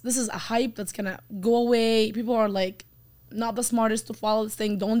sense. This is a hype that's going to go away. People are like, not the smartest to follow this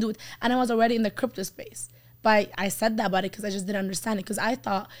thing. Don't do it. And I was already in the crypto space. But I said that about it because I just didn't understand it. Because I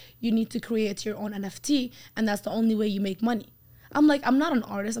thought you need to create your own NFT, and that's the only way you make money. I'm like, I'm not an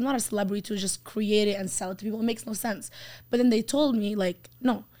artist. I'm not a celebrity to just create it and sell it to people. It makes no sense. But then they told me, like,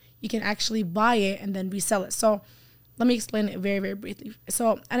 no, you can actually buy it and then resell it. So let me explain it very, very briefly.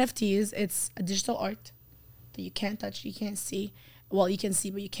 So NFTs, it's a digital art that you can't touch, you can't see. Well, you can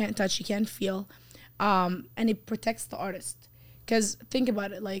see, but you can't touch, you can't feel. And it protects the artist. Because think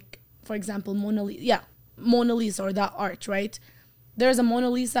about it, like, for example, Mona Lisa or that art, right? There's a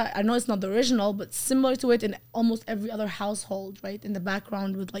Mona Lisa, I know it's not the original, but similar to it in almost every other household, right? In the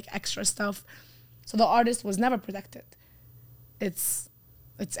background with like extra stuff. So the artist was never protected. It's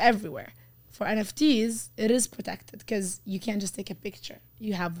everywhere. For NFTs, it is protected because you can't just take a picture.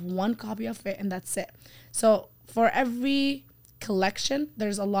 You have one copy of it and that's it. So for every collection,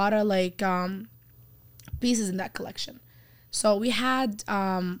 there's a lot of like pieces in that collection. So we had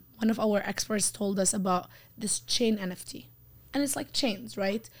one of our experts told us about this chain NFT. And it's like chains,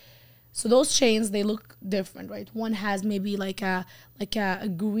 right? So those chains, they look different, right? One has maybe like a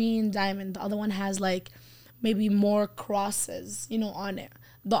green diamond. The other one has like maybe more crosses, on it.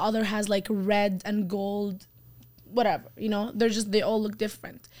 The other has like red and gold, whatever, they all look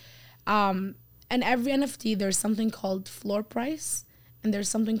different. And every NFT, there's something called floor price and there's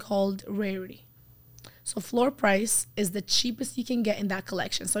something called rarity. So floor price is the cheapest you can get in that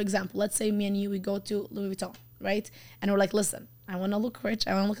collection. So example, let's say me and you, we go to Louis Vuitton, right? And we're like, listen, I want to look rich.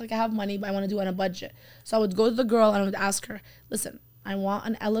 I want to look like I have money, but I want to do it on a budget. So I would go to the girl and I would ask her, listen, I want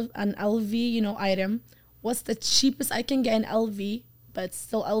an LV, item. What's the cheapest I can get in LV, but it's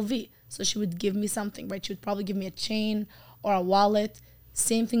still LV? So she would give me something, right? She would probably give me a chain or a wallet.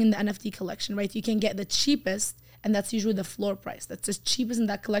 Same thing in the NFT collection, right? You can get the cheapest, and that's usually the floor price. That's the cheapest in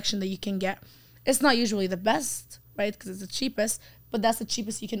that collection that you can get. It's not usually the best, right? Because it's the cheapest, but that's the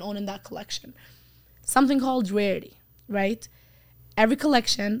cheapest you can own in that collection. Something called rarity, right? Every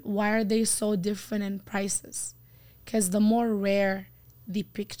collection, why are they so different in prices? Because the more rare the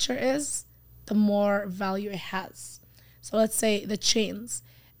picture is, the more value it has. So let's say the chains.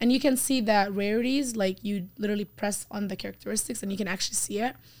 And you can see that rarities, like you literally press on the characteristics and you can actually see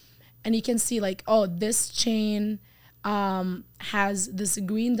it. And you can see like, oh, this chain has this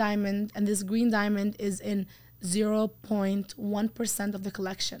green diamond, and this green diamond is in 0.1% of the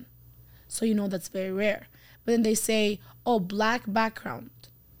collection. So that's very rare. But then they say, oh, black background.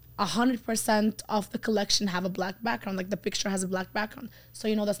 100% of the collection have a black background, like the picture has a black background. So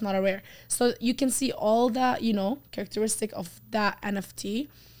that's not a rare. So you can see all the, characteristic of that NFT.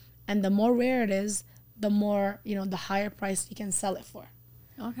 And the more rare it is, the more, the higher price you can sell it for.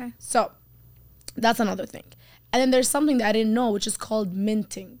 Okay. So that's another thing. And then there's something that I didn't know, which is called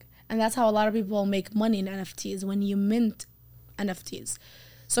minting. And that's how a lot of people make money in NFTs, when you mint NFTs.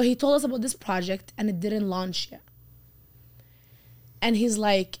 So he told us about this project and it didn't launch yet. And he's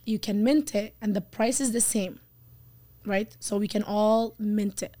like, you can mint it and the price is the same, right? So we can all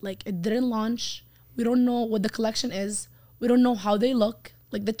mint it. Like, it didn't launch. We don't know what the collection is. We don't know how they look,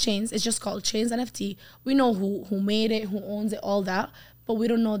 like the chains. It's just called Chains NFT. We know who made it, who owns it, all that. But we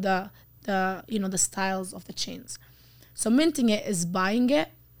don't know the styles of the chains. So minting it is buying it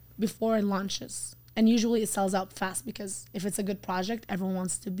before it launches. And usually it sells out fast because if it's a good project, everyone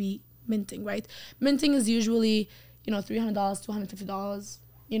wants to be minting, right? Minting is $300,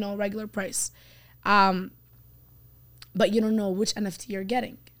 $250, regular price. but you don't know which NFT you're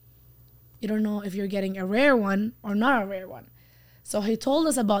getting. You don't know if you're getting a rare one or not a rare one. So he told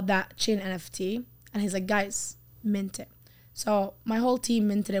us about that chain NFT, and he's like, guys, mint it. So my whole team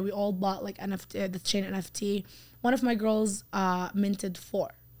minted it. We all bought like NFT, the chain NFT. One of my girls minted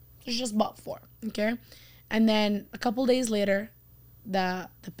 4. She just bought 4, okay? And then a couple days later, the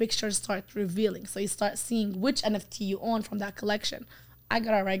pictures start revealing. So you start seeing which NFT you own from that collection. I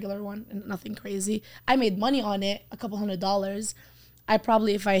got a regular one and nothing crazy. I made money on it, a couple $100. I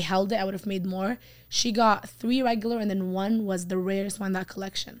probably, if I held it, I would have made more. She got 3 regular, and then 1 was the rarest one in that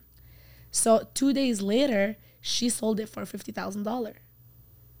collection. So 2 days later, she sold it for $50,000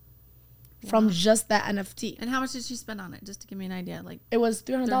 from just that NFT. And how much did she spend on it? Just to give me an idea. Like, it was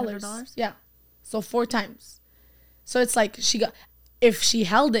 $300. Yeah. So 4 times. So it's like she got, if she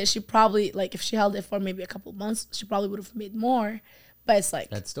held it, she probably, like, if she held it for maybe a couple months, she probably would have made more. But it's like,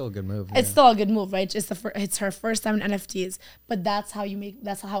 that's still a good move. It's still a good move, right? It's her first time in NFTs, but that's how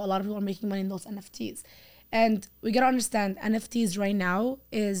a lot of people are making money in those NFTs. And we gotta understand, NFTs right now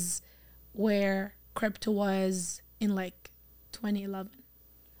is where crypto was in like 2011,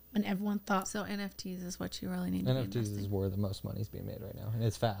 when everyone thought. So NFTs is what you really need to be NFTs investing. is where the most money is being made right now, and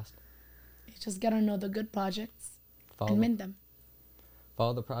it's fast. You just gotta know the good projects and mint them.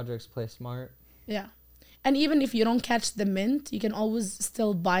 Follow the projects, play smart. Yeah. And even if you don't catch the mint, you can always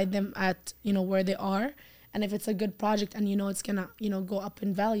still buy them at, where they are. And if it's a good project and it's gonna, go up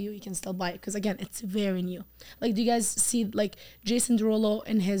in value, you can still buy it. Because again, it's very new. Like, do you guys see, like, Jason Derulo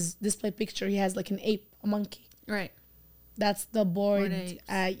in his display picture, he has like an ape, a monkey. Right. That's the bored apes.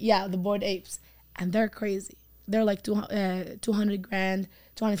 The bored apes. And they're crazy. They're like 200 grand,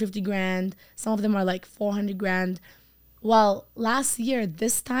 250 grand. Some of them are like 400 grand. Well, last year,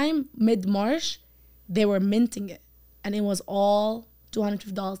 this time, mid-March, they were minting it, and it was all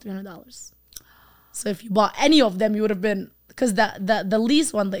 $250, $300. So if you bought any of them, you would have been, because the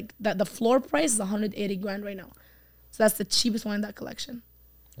least one, like the floor price is 180 grand right now. So that's the cheapest one in that collection.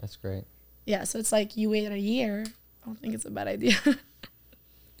 That's great. Yeah, so it's like you wait a year. I don't think it's a bad idea.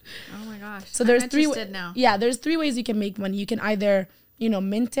 Oh my gosh. So there's I'm 3 now. Yeah, there's 3 ways you can make money. You can either,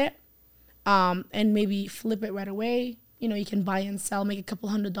 mint it, and maybe flip it right away. You can buy and sell, make a couple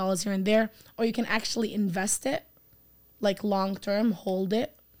 $100 here and there, or you can actually invest it, like long term, hold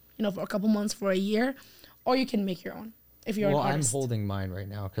it, for a couple months, for a year, or you can make your own if you're an artist. I'm holding mine right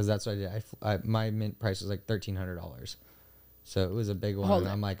now because that's what I did. My mint price was like $1,300, so it was a big one.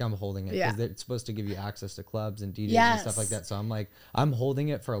 I'm holding it because it's supposed to give you access to clubs and DJs and stuff like that. So I'm holding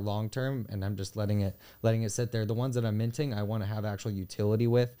it for a long term, and I'm just letting it sit there. The ones that I'm minting, I want to have actual utility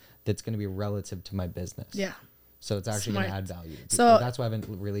with that's going to be relative to my business. Yeah. So it's actually going to add value to people. So that's why I haven't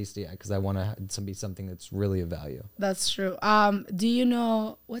released it yet, because I want to be something that's really of value. That's true. Do you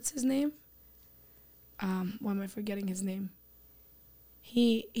know, what's his name? Why am I forgetting his name?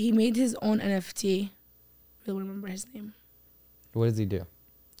 He made his own NFT. I don't remember his name. What does he do?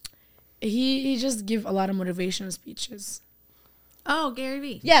 He just give a lot of motivational speeches. Oh, Gary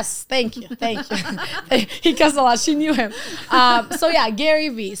Vee. Yes, thank you. He cussed a lot. She knew him. So yeah, Gary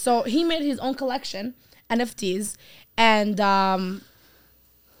Vee. So he made his own collection, NFTs, and the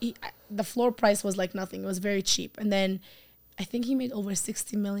floor price was like nothing. It was very cheap. And then I think he made over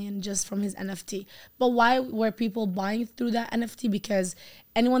 60 million just from his NFT. But why were people buying through that NFT? Because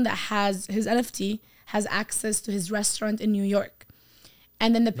anyone that has his NFT has access to his restaurant in New York.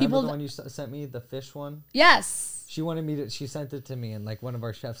 And then the people... Remember the one you sent me, the fish one? Yes. She sent it to me, and like one of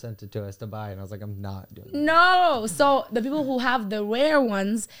our chefs sent it to us to buy, and I was like, I'm not doing it. No. So the people who have the rare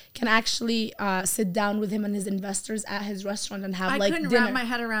ones can actually sit down with him and his investors at his restaurant and have like dinner. I couldn't wrap my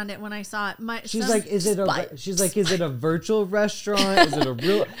head around it when I saw it. She's like, is it a virtual restaurant? Is it a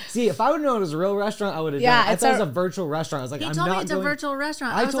real? See, if I would have known it was a real restaurant, I would have done it. I thought it was a virtual restaurant. I was like, he told me it's a virtual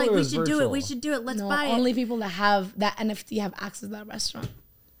restaurant. I was like, we should do it. We should do it. Let's buy it. Only people that have that NFT have access to that restaurant.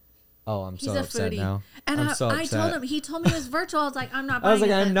 Oh, I'm so upset now. And I'm so upset. I told him, he told me it was virtual. I was like, I'm not buying I was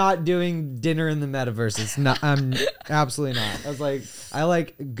like, it. I'm not doing dinner in the metaverse. It's not, I'm absolutely not. I was like, I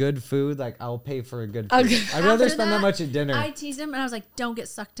like good food. Like, I'll pay for a good food. Okay. I'd rather spend that much at dinner. I teased him and I was like, don't get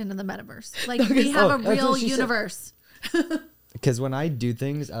sucked into the metaverse. Like, we have a real universe. Because when I do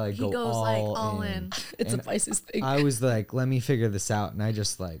things, I like go all in. It's a Pisces thing. I was like, let me figure this out. And I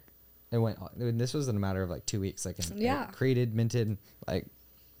just like, it went, this was in a matter of like 2 weeks. Like, created, minted, like,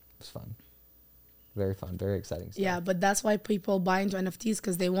 it was fun. Very fun, very exciting stuff. Yeah, but that's why people buy into NFTs,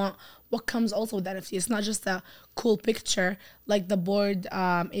 because they want what comes also with NFT. It's not just a cool picture like the Bored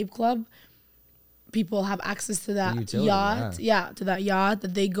Ape Club. People have access to that yacht. Yeah, to that yacht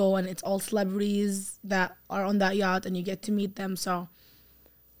that they go, and it's all celebrities that are on that yacht, and you get to meet them. So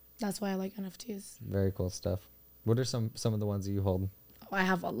that's why I like NFTs. Very cool stuff. What are some of the ones that you hold? Oh, I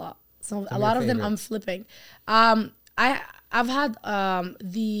have a lot. So Some a of lot your of them I'm favorites. flipping. I've had I've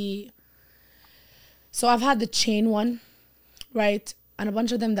had the chain one, right? And a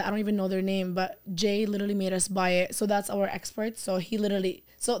bunch of them that I don't even know their name, but Jay literally made us buy it. So that's our expert. So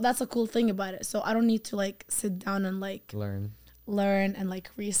that's a cool thing about it. So I don't need to like sit down and like learn and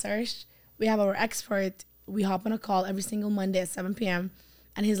like research. We have our expert. We hop on a call every single Monday at 7 p.m.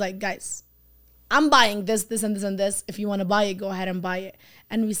 And he's like, guys, I'm buying this, this, and this, and this. If you want to buy it, go ahead and buy it.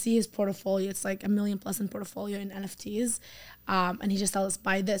 And we see his portfolio. It's like $1 million+ in portfolio in NFTs. And he just tells us,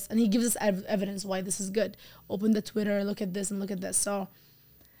 buy this. And he gives us evidence why this is good. Open the Twitter, look at this, and look at this. So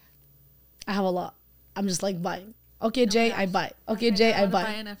I have a lot. I'm just like buying. Okay, Jay, I buy. Okay, Jay, I buy.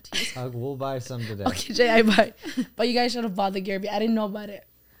 NFTs. We'll buy some today. Okay, Jay, I buy. But you guys should have bought the gear. I didn't know about it.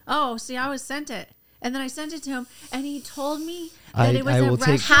 Oh, see, I was sent it. And then I sent it to him, and he told me that it was I a will take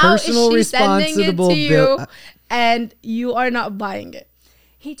restaurant. How is personal she sending it responsible to you and you are not buying it?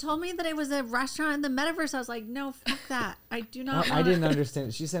 He told me that it was a restaurant in the metaverse. I was like, no, fuck that. I do not I want didn't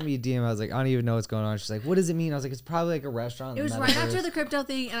understand. She sent me a DM. I was like, I don't even know what's going on. She's like, what does it mean? I was like, it's probably like a restaurant. It in was the right metaverse. after the crypto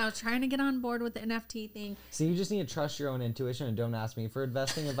thing, and I was trying to get on board with the NFT thing. So you just need to trust your own intuition and don't ask me for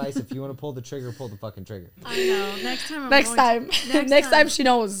investing advice. If you want to pull the trigger, pull the fucking trigger. I know. Next time. Next time she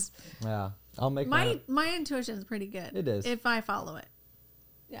knows. Yeah, I'll make my intuition is pretty good. It is if I follow it.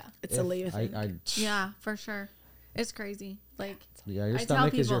 Yeah. It's a Leo thing. Yeah, for sure. It's crazy. Like, yeah, your I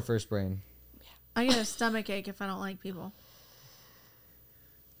stomach tell is your people- first brain. I get a stomach ache if I don't like people.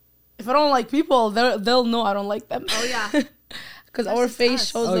 If I don't like people, they'll know I don't like them. Oh yeah. Because That's our just face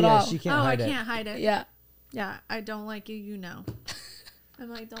us. shows Oh it yeah, all. she can't I hide it. can't hide it. Yeah. Yeah, I don't like you. You know. I'm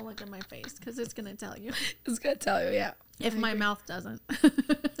like, don't look at my face because it's gonna tell you. It's gonna tell you, yeah. If my mouth doesn't.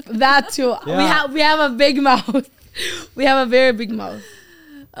 That too. Yeah. We have a big mouth. We have a very big mouth.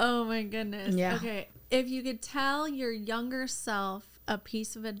 Oh my goodness. Yeah. Okay. If you could tell your younger self a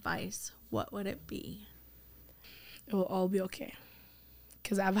piece of advice, what would it be? It will all be okay.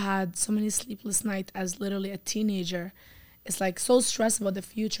 Because I've had so many sleepless nights as literally a teenager. It's like so stressed about the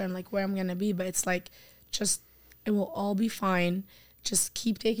future and like where I'm gonna be, but it's like just it will all be fine. Just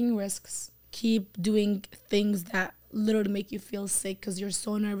keep taking risks. Keep doing things that literally make you feel sick because you're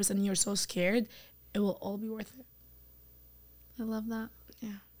so nervous and you're so scared. It will all be worth it. I love that. Yeah.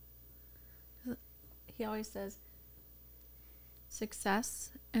 He always says, success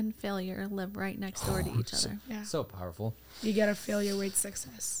and failure live right next door to each other. Yeah. So powerful. You gotta failure with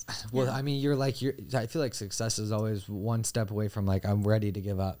success. Well, I mean, I feel like success is always one step away from like, I'm ready to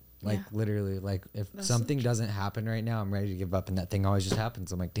give up. Like Yeah. literally, like if That's something so doesn't happen right now, I'm ready to give up. And that thing always just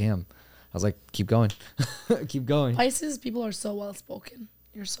happens. I'm like, damn. I was like, keep going. Keep going. Pisces people are so well spoken.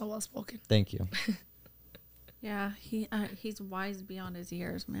 You're so well spoken. Thank you. Yeah, he's wise beyond his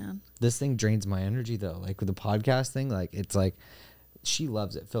years, man. This thing drains my energy though. Like with the podcast thing, like it's like she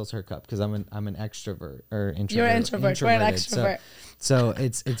loves it, fills her cup because I'm an extrovert or introvert. You're an introvert. We're an extrovert. So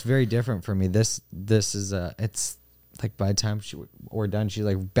it's very different for me. This is it's like by the time we're done, she's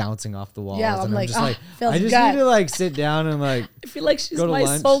like bouncing off the walls. Yeah, and I'm like, just like feels I just good. need to like sit down and like I feel like she's go to my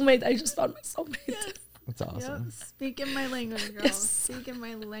lunch. soulmate. I just found my soulmate. It's awesome. Yep. Speak in my language, girl. Yes. Speak in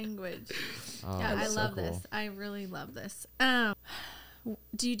my language. Oh, Yeah, I that's so love cool. this. I really love this.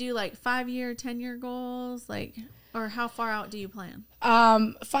 Do you do like 5-year, 10-year goals? Like, or how far out do you plan?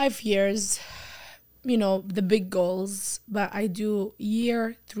 5 years, you know, the big goals, but I do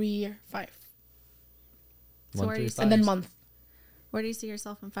year, 3 year, 5. So where do you see, And then month. where do you see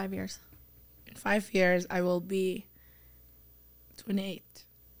yourself in 5 years? In 5 years, I will be 28.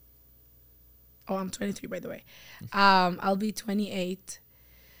 Oh, I'm 23, by the way. I'll be 28.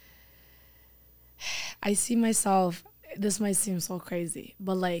 I see myself, this might seem so crazy,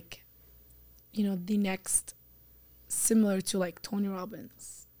 but like, you know, the next, similar to like Tony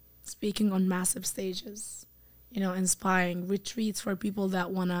Robbins, speaking on massive stages, you know, inspiring retreats for people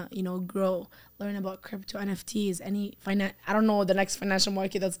that want to, you know, grow, learn about crypto, NFTs, I don't know the next financial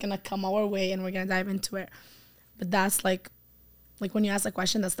market that's going to come our way and we're going to dive into it. But that's like when you ask a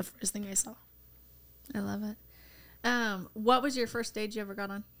question, that's the first thing I saw. I love it. What was your first stage you ever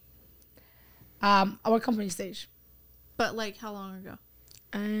got on? Our company stage. But like how long ago?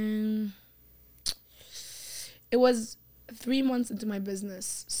 It was 3 months into my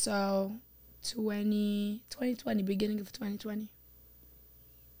business. So 2020, beginning of 2020.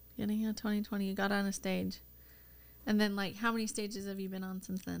 Beginning of 2020, you got on a stage. And then like how many stages have you been on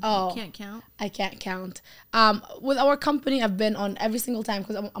since then? Oh. You can't count? I can't count. With our company, I've been on every single time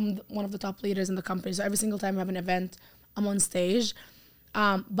because I'm one of the top leaders in the company. So every single time we have an event, I'm on stage.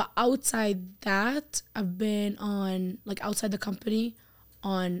 But outside that, I've been on, like outside the company,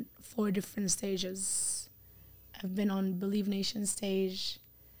 on 4 different stages. I've been on Believe Nation stage,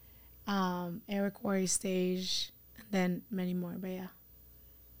 Eric Worre stage, and then many more. But yeah,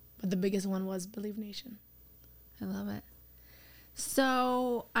 but the biggest one was Believe Nation. I love it.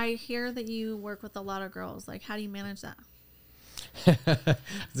 So I hear that you work with a lot of girls. Like, how do you manage that?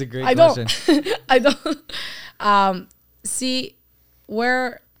 It's a great question. I don't. See,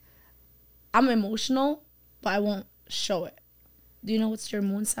 where I'm emotional, but I won't show it. Do you know what's your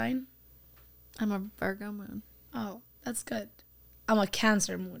moon sign? I'm a Virgo moon. Oh, that's good. I'm a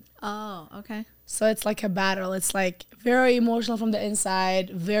Cancer moon. Oh, okay. So it's like a battle. It's like very emotional from the inside,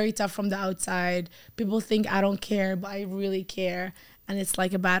 very tough from the outside. People think I don't care, but I really care. And it's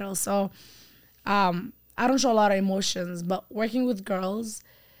like a battle. So I don't show a lot of emotions, but working with girls,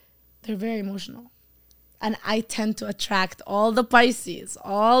 they're very emotional. And I tend to attract all the Pisces,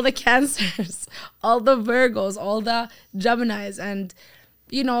 all the Cancers, all the Virgos, all the Geminis. And,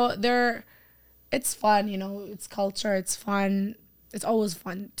 you know, it's fun, you know, it's culture, it's fun. It's always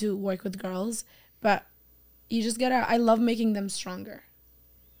fun to work with girls. But you just I love making them stronger.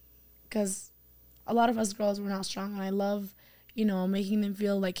 Because a lot of us girls, we're not strong. And I love, you know, making them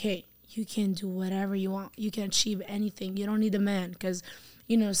feel like, hey, you can do whatever you want. You can achieve anything. You don't need a man. Because,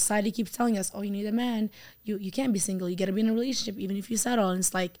 you know, society keeps telling us, oh, you need a man. You can't be single. You got to be in a relationship, even if you settle. And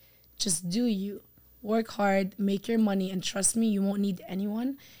it's like, just do you. Work hard, make your money, and trust me, you won't need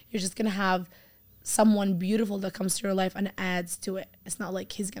anyone. You're just going to have someone beautiful that comes to your life and adds to it. It's not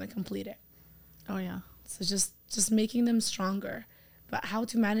like he's going to complete it. Oh, yeah. So just making them stronger. But how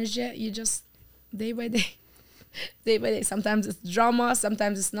to manage it, you just day by day. Day by day. Sometimes it's drama,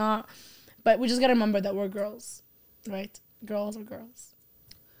 sometimes it's not. But we just got to remember that we're girls, right? Girls are girls.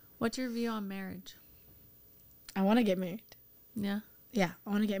 What's your view on marriage? I want to get married. Yeah. Yeah, I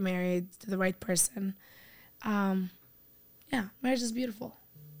want to get married to the right person. Yeah, marriage is beautiful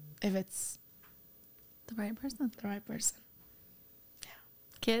if it's the right person. The right person. Yeah.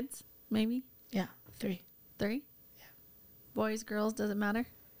 Kids, maybe? Yeah, 3. 3? Yeah. Boys, girls, does it matter?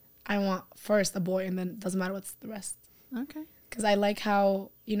 I want first a boy, and then it doesn't matter what's the rest. Okay. Because I like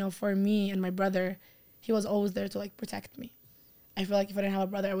how, you know, for me and my brother, he was always there to, like, protect me. I feel like if I didn't have a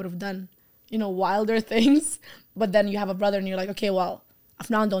brother, I would have done, you know, wilder things. But then you have a brother, and you're like, okay, well,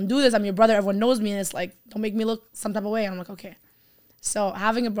 AFNAN, don't do this. I'm your brother. Everyone knows me. And it's like, don't make me look some type of way. And I'm like, okay. So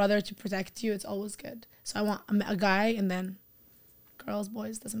having a brother to protect you, it's always good. So I want a guy, and then girls,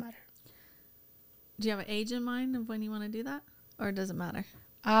 boys, doesn't matter. Do you have an age in mind of when you want to do that? Or does it matter?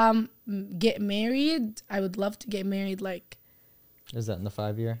 Get married. I would love to get married, like... Is that in the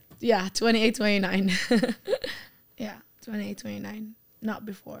 5-year? Yeah, 28, 29. Yeah, 28, 29. Not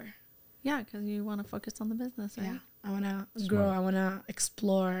before. Yeah, because you want to focus on the business, right? Yeah, I want to grow. I want to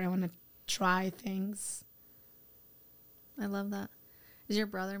explore. I want to try things. I love that. Is your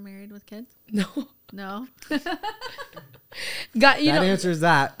brother married with kids? No. No? That answers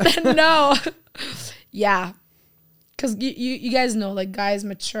that. No. Yeah. Because you guys know, like, guys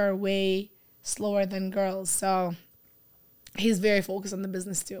mature way slower than girls. So he's very focused on the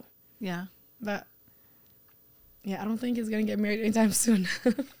business too. Yeah. But, yeah, I don't think he's going to get married anytime soon.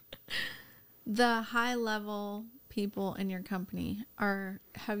 The high-level people in your company,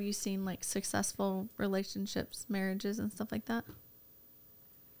 have you seen, like, successful relationships, marriages, and stuff like that?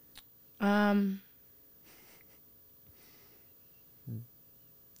 It's an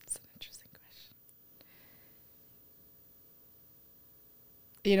interesting question.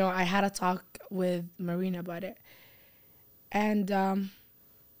 You know, I had a talk with Marina about it. And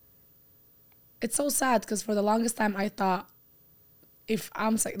it's so sad because for the longest time I thought if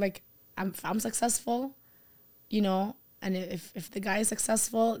I'm successful, you know, and if the guy is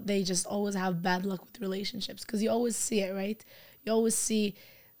successful, they just always have bad luck with relationships because you always see it, right? You always see,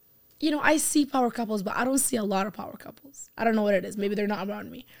 you know, I see power couples, but I don't see a lot of power couples. I don't know what it is. Maybe they're not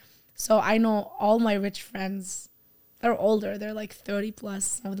around me. So I know all my rich friends, they're older. They're like 30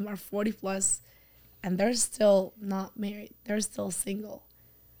 plus. Some of them are 40 plus. And they're still not married. They're still single.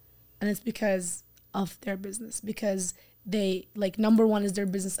 And it's because of their business. Because they, like, number one is their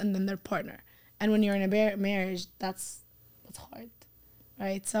business and then their partner. And when you're in a marriage, that's hard.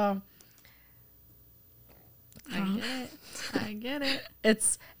 Right? So I get it.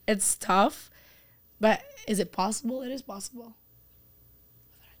 It's tough. But is it possible? It is possible.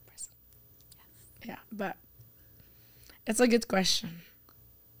 With the right person. Yes. Yeah, but it's a good question.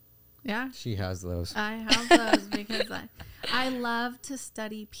 Yeah. She has those. I have those because I love to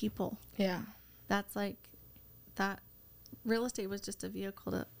study people. Yeah. That's like, that real estate was just a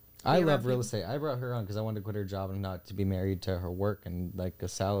vehicle to... I love real estate. I brought her on because I wanted to quit her job and not to be married to her work and like a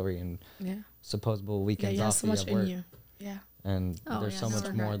salary and supposable weekends you have off. so much in you. Yeah. And there's so much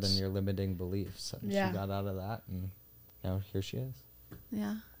more than regrets. your limiting beliefs. And Yeah. she got out of that, and here she is.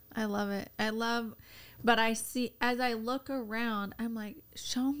 Yeah, I love it. But I see, as I look around, I'm like,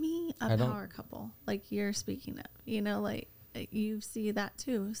 show me a power couple like you're speaking of, like you see that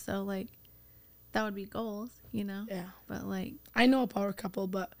too. So like, that would be goals, Yeah. but like, I know a power couple,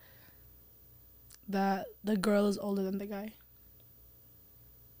 but the girl is older than the guy.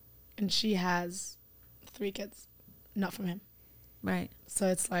 And she has 3 kids, not from him. right. So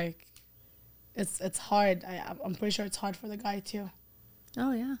it's like, it's hard. I'm pretty sure it's hard for the guy too.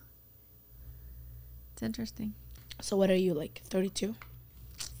 Oh yeah. It's interesting. So what are you, like 32?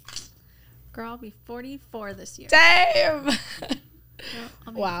 Girl, I'll be 44 this year. Damn! Girl,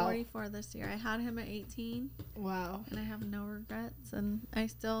 I'll be Wow. 44 this year. I had him at 18. Wow. And I have no regrets. And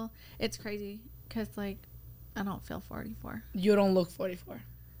it's crazy because like, I don't feel 44. You don't look 44.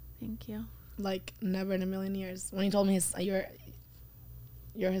 Thank you. Like, never in a million years. When he told me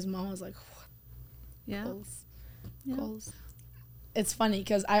you're his mom, I was like, what? Yeah. Goals. Yeah. Goals. It's funny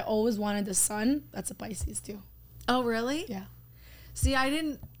because I always wanted a son that's a Pisces too. Oh, really? Yeah. See, I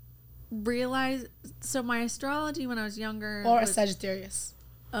didn't realize. So my astrology when I was younger. Or a Sagittarius.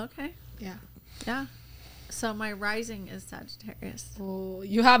 Okay. Yeah. Yeah. So my rising is Sagittarius. Oh,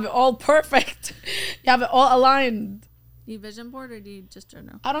 you have it all perfect. You have it all aligned. Do you vision board or do you just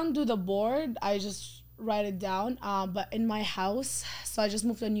journal? I don't do the board. I just write it down. But in my house, so I just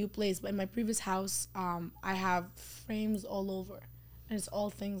moved to a new place. But in my previous house, I have frames all over. And it's all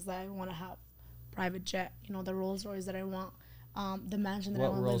things that I want to have. Private jet, the Rolls Royce that I want. The mansion that I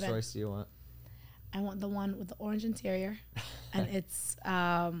want to live in. What Rolls Royce do you want? I want the one with the orange interior. And it's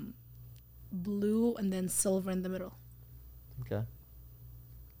blue and then silver in the middle. Okay.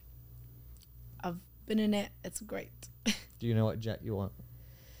 I've been in it. It's great. Do you know what jet you want?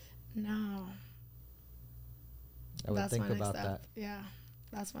 No. I would think about that. Yeah.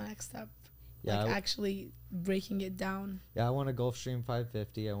 That's my next step. Yeah, Actually breaking it down. Yeah, I want a Gulfstream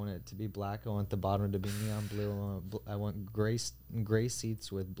 550. I want it to be black. I want the bottom to be neon blue. I want gray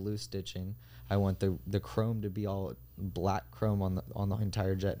seats with blue stitching. I want the chrome to be all black chrome on the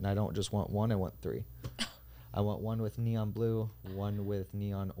entire jet. And I don't just want one. I want 3. I want one with neon blue, one with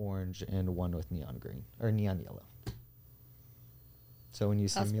neon orange, and one with neon green or neon yellow. So when you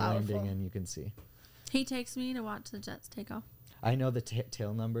see me landing in, you can see. He takes me to watch the jets take off. I know the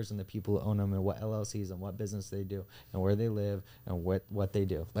tail numbers and the people who own them and what LLCs and what business they do and where they live and what they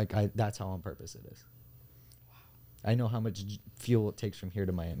do. That's how on purpose it is. Wow. I know how much fuel it takes from here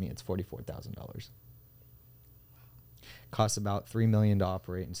to Miami. It's $44,000. Wow. Costs about $3 million to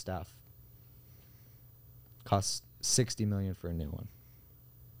operate and staff. Costs $60 million for a new one.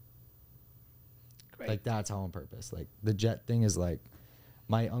 Great. That's how on purpose. The jet thing is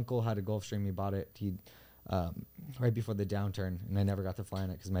my uncle had a Gulfstream. He bought it. Right before the downturn, and I never got to fly on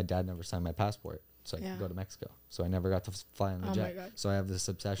it because my dad never signed my passport, so I could go to Mexico. So I never got to fly on the jet. My God. So I have this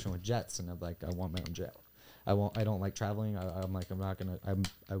obsession with jets, and I'm like, I want my own jet. I don't like traveling. I'm like, I'm not gonna.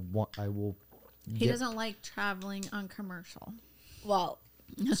 I will. He doesn't like traveling on commercial. Well.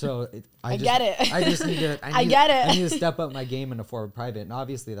 So I get it. I just need to. I get it. I need to step up my game in a forward private, and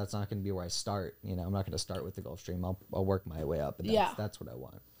obviously that's not going to be where I start. I'm not going to start with the Gulfstream. I'll work my way up, and that's what I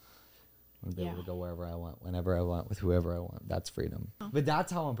want. And be able to go wherever I want, whenever I want, with whoever I want. That's freedom. Oh. But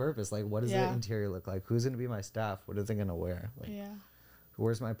that's how on purpose. What does the interior look like? Who's going to be my staff? What are they going to wear?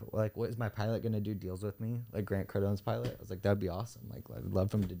 Where's my what is my pilot going to do deals with me? Like Grant Cardone's pilot? I was like, that'd be awesome. I'd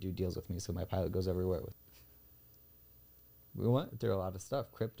love for him to do deals with me, so my pilot goes everywhere with. We went through a lot of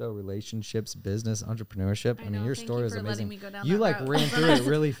stuff: crypto, relationships, business, entrepreneurship. I mean, your story is amazing. Me go down you that route. ran through it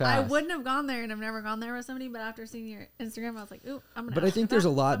really fast. I wouldn't have gone there, and I've never gone there with somebody. But after seeing your Instagram, I was like, "Ooh, I'm gonna." But I think there's a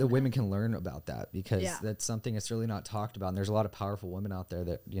lot that women can learn about that because that's something that's really not talked about. And there's a lot of powerful women out there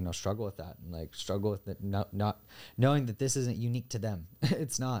that struggle with that and struggle with it, not knowing that this isn't unique to them.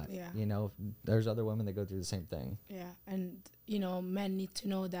 It's not. Yeah. There's other women that go through the same thing. Yeah, and men need to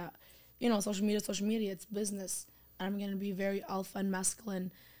know that social media, it's business. I'm going to be very alpha and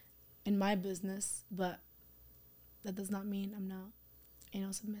masculine in my business, but that does not mean I'm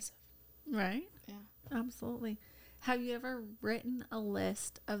not, submissive. Right? Yeah. Absolutely. Have you ever written a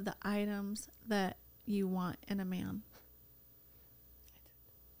list of the items that you want in a man?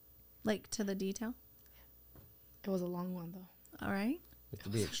 I did. To the detail? It was a long one, though. All right. You have to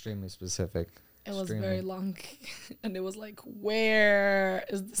be extremely specific. It was very long. And it was where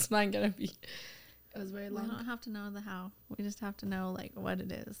is this man going to be? It was very long. We don't have to know the how. We just have to know what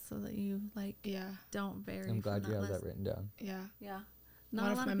it is, so that you don't vary. I'm glad you have list. that written down. Yeah. Yeah. Not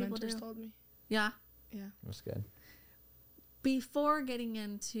One a lot of my people mentors do. told me. Yeah. Yeah. That's good. Before getting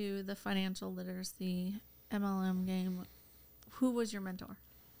into the financial literacy MLM game, who was your mentor?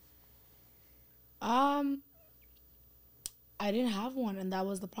 I didn't have one, and that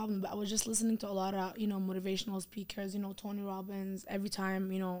was the problem. But I was just listening to a lot of, motivational speakers, Tony Robbins. Every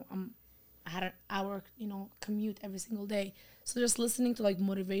time, I had an hour, commute every single day. So just listening to like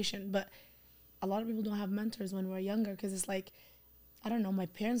motivation. But a lot of people don't have mentors when we're younger, because it's like, I don't know, my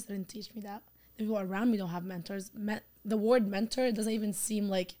parents didn't teach me that. The people around me don't have mentors. The word mentor doesn't even seem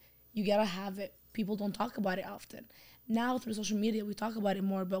like you gotta have it. People don't talk about it often. Now through social media, we talk about it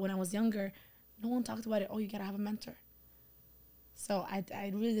more. But when I was younger, no one talked about it. Oh, you gotta have a mentor. So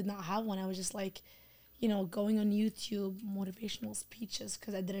I really did not have one. I was just like, going on YouTube, motivational speeches,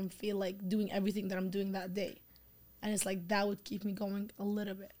 because I didn't feel like doing everything that I'm doing that day. And it's like, that would keep me going a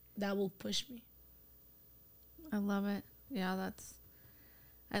little bit. That will push me. I love it. Yeah,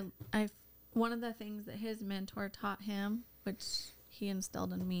 I one of the things that his mentor taught him, which he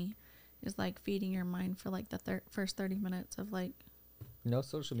instilled in me, is like feeding your mind for like the first 30 minutes of like no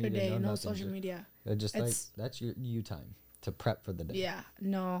social media, day, no nothing, social media. Just like that's your you time to prep for the day. Yeah,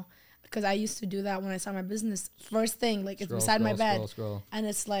 no, because I used to do that when I started my business. First thing, like it's beside my bed, and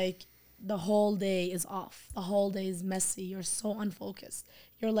it's like the whole day is off. The whole day is messy. You're so unfocused.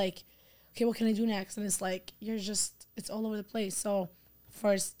 You're like, okay, what can I do next? And it's like it's all over the place. So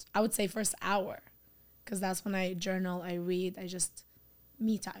I would say first hour, because that's when I journal, I read,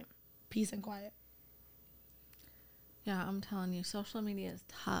 me time, peace and quiet. Yeah, I'm telling you, social media is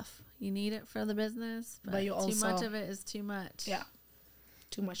tough. You need it for the business, but you also, too much of it is too much. Yeah,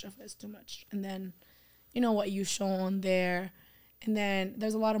 too much of it is too much. And then, what you show on there. And then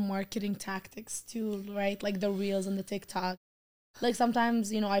there's a lot of marketing tactics too, right? Like the reels and the TikTok. Like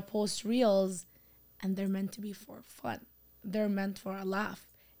sometimes, I post reels and they're meant to be for fun. They're meant for a laugh.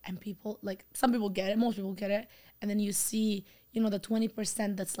 And people, like, some people get it, most people get it. And then you see, the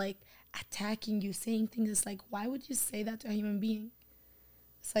 20% that's like attacking you, saying things. It's like, why would you say that to a human being?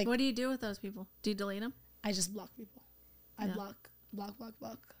 It's like, what do you do with those people? Do you delete them? I just block people. I block.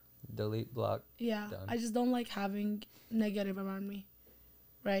 Delete, block. Yeah, done. I just don't like having negative around me,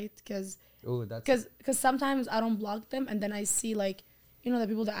 right? Because sometimes I don't block them, and then I see like, the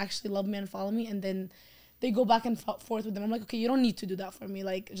people that actually love me and follow me, and then they go back and forth with them. I'm like, okay, you don't need to do that for me.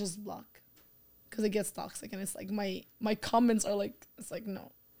 Like, just block, because it gets toxic, and it's like my comments are like, it's like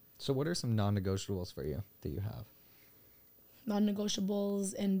no. So what are some non-negotiables for you that you have?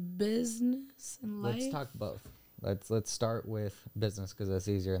 Non-negotiables in business and life. Let's talk both. Let's start with business, because that's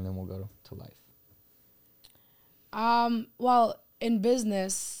easier, and then we'll go to life. Well, in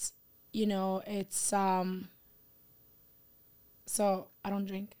business, it's so I don't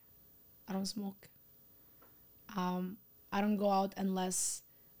drink, I don't smoke. I don't go out unless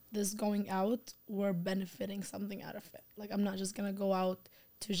this going out, we're benefiting something out of it. Like, I'm not just gonna go out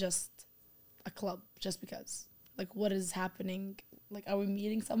to just a club just because. Like, what is happening? Like, are we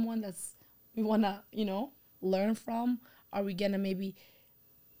meeting someone we wanna, learn from? Are we gonna maybe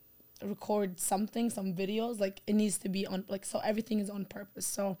record some videos? Like, it needs to be on, like, so everything is on purpose.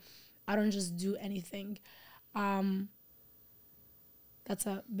 So I don't just do anything. That's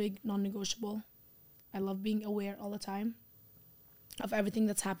a big non-negotiable. I love being aware all the time of everything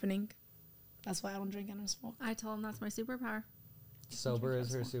that's happening. That's why I don't drink and I don't smoke. I told him that's my superpower. Sober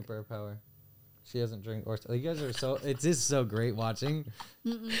is her superpower. She doesn't drink or you guys are it's just so great watching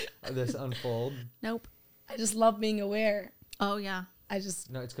this unfold. Nope. I just love being aware. Oh yeah.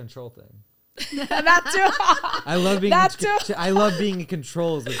 No, it's control thing. That too. I love being that too. I love being in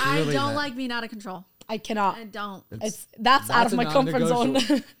control. I don't like being out of control. I cannot. I don't. That's out of my comfort zone.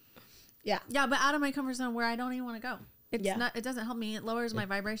 Yeah. Yeah, but out of my comfort zone where I don't even want to go. It's not. It doesn't help me. It lowers my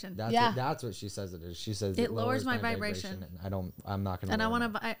vibration. That's what she says it is. She says it lowers my vibration. And I'm not gonna. And I want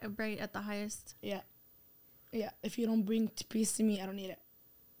to vibrate at the highest. Yeah. Yeah. If you don't bring peace to me, I don't need it.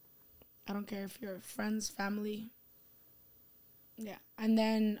 I don't care if you're friends, family. Yeah. And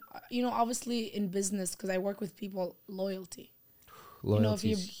then, obviously in business, because I work with people, loyalty.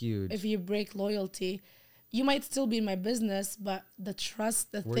 Loyalty is huge. If you break loyalty, you might still be in my business, but the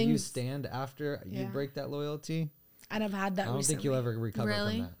trust, the things. Where you stand after you break that loyalty. And I've had that recently. I don't think you'll ever recover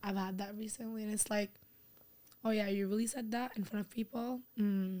from that. I've had that recently, and it's like, oh yeah, you really said that in front of people?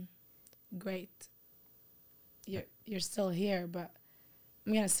 Great. You're still here, but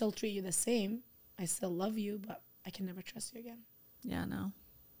I'm going to still treat you the same. I still love you, but I can never trust you again. Yeah, no.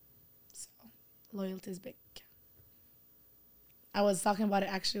 So, loyalty is big. I was talking about it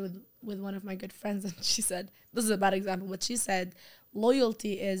actually with one of my good friends, and she said, this is a bad example, but she said,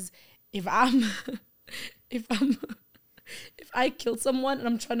 loyalty is if I kill someone and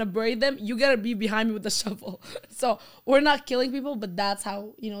I'm trying to bury them, you gotta be behind me with the shovel. So we're not killing people, but that's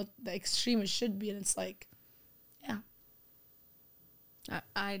how, the extreme it should be. And it's like, yeah,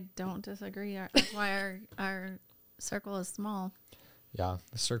 I don't disagree. That's why our circle is small. Yeah,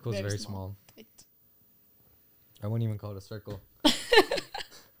 the circle is very small. Tight. I wouldn't even call it a circle.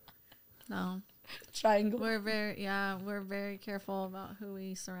 No. Triangle. We're very careful about who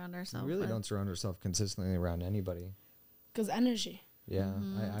we surround ourselves We really with. don't surround ourselves consistently around anybody. Because energy. Yeah,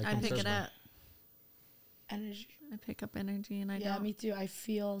 I pick it up. Energy. I pick up energy, and Yeah, me too. I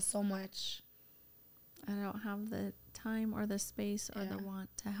feel so much. I don't have the time or the space or the want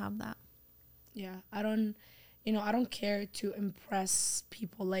to have that. Yeah, I don't care to impress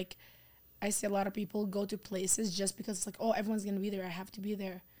people. Like, I see a lot of people go to places just because it's like, oh, everyone's going to be there, I have to be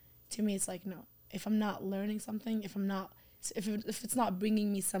there. To me, it's like, no. If I'm not learning something, if it's not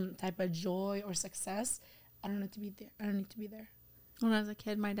bringing me some type of joy or success, I don't need to be there. I don't need to be there. When I was a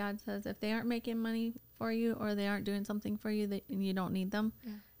kid, my dad says, if they aren't making money for you or they aren't doing something for you, and you don't need them.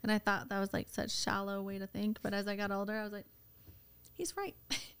 Yeah. And I thought that was like such a shallow way to think. But as I got older, I was like, he's right.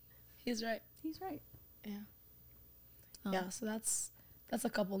 He's right. He's right. Yeah. Yeah, so that's a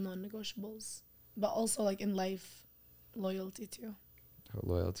couple non-negotiables. But also, like, in life, loyalty too. Oh,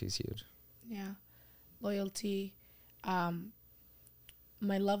 loyalty is huge. Yeah. Loyalty. My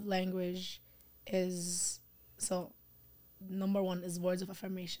love language is, so number one is words of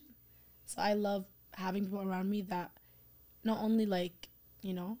affirmation. So I love having people around me that not only, like,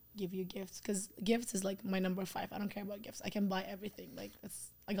 you know, give you gifts, because gifts is like my number 5. I don't care about gifts. I can buy everything. Like,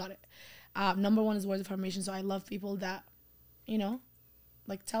 I got it. Number one is words of affirmation. So I love people that, you know,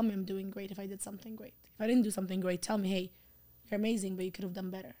 like, tell me I'm doing great if I did something great. If I didn't do something great, tell me, hey, you're amazing, but you could have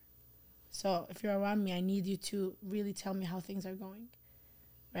done better. So if you're around me, I need you to really tell me how things are going,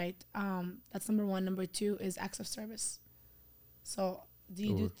 right? That's number one. Number 2 is acts of service. So do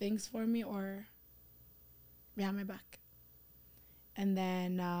you do things for me or behind my back? And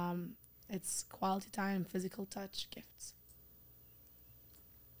then it's quality time, physical touch, gifts.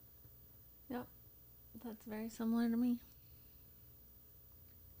 Yep. That's very similar to me.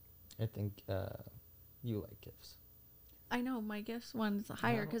 I think you like gifts. I know my gifts one's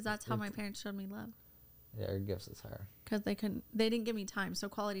higher because that's how my parents showed me love. Yeah, your gifts is higher. Because they didn't give me time. So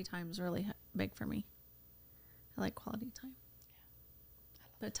quality time is really big for me. I like quality time. Yeah.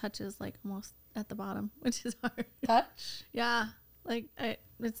 But touch is like almost at the bottom, which is hard. Touch? Yeah. Like,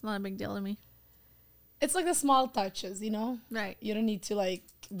 it's not a big deal to me. It's like the small touches, you know? Right. You don't need to, like,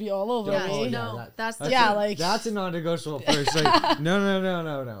 be all over me. me. That's a non-negotiable first. Like,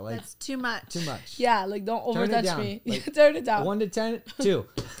 no. Like, that's too much. Too much. Yeah, like, don't overtouch me. Like, turn it down. 1 to 10, 2.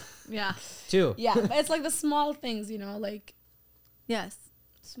 Yeah. 2. Yeah, but it's like the small things, you know? Like, yes.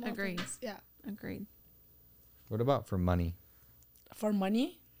 small Agreed. things. Yeah. Agreed. What about for money? For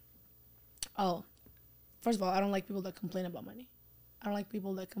money? Oh, first of all, I don't like people that complain about money. I don't like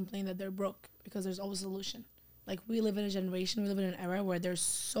people that complain that they're broke because there's always a solution. Like, we live in a generation, we live in an era where there's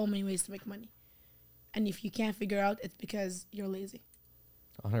so many ways to make money. And if you can't figure out, it's because you're lazy.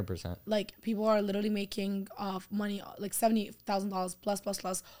 100%. Like, people are literally making off money, like $70,000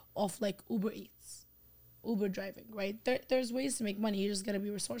 plus off, like, Uber Eats, Uber driving, right? There's ways to make money. You just got to be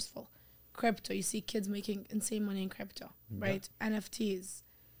resourceful. Crypto, you see kids making insane money in crypto, right? Yep. NFTs,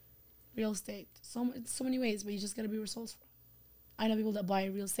 real estate, so many ways, but you just got to be resourceful. I know people that buy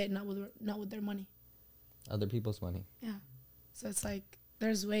real estate not with their money. Other people's money. Yeah. So it's like,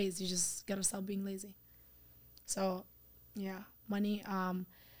 there's ways. You just got to stop being lazy. So, yeah, money.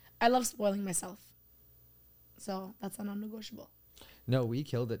 I love spoiling myself. So that's a non-negotiable. No, we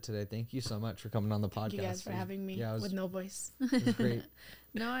killed it today. Thank you so much for coming on the podcast. Thank you guys for having me with no voice. It was great.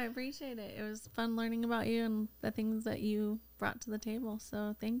 No, I appreciate it. It was fun learning about you and the things that you brought to the table.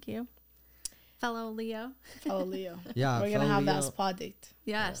 So thank you. Fellow Leo. Yeah. We're going to have that spa date.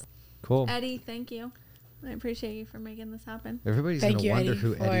 Yes. Yeah. Cool. Eddie, thank you. I appreciate you for making this happen. Everybody's going to wonder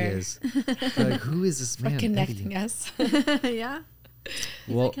who Eddie is. Like, who is this man? For connecting us. Yeah.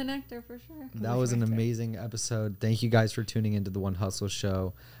 He's a connector for sure. That was an amazing episode. Thank you guys for tuning into the One Hustle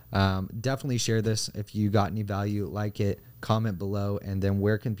Show. Definitely share this if you got any value, like it, comment below, and then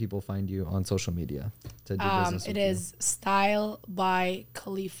where can people find you on social media to do business with you? It is Style by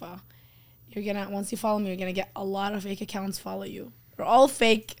KHALIFA. Once you follow me, you're gonna get a lot of fake accounts follow you. They're all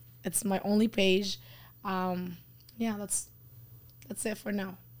fake. It's my only page. Yeah, that's it for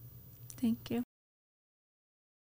now. Thank you.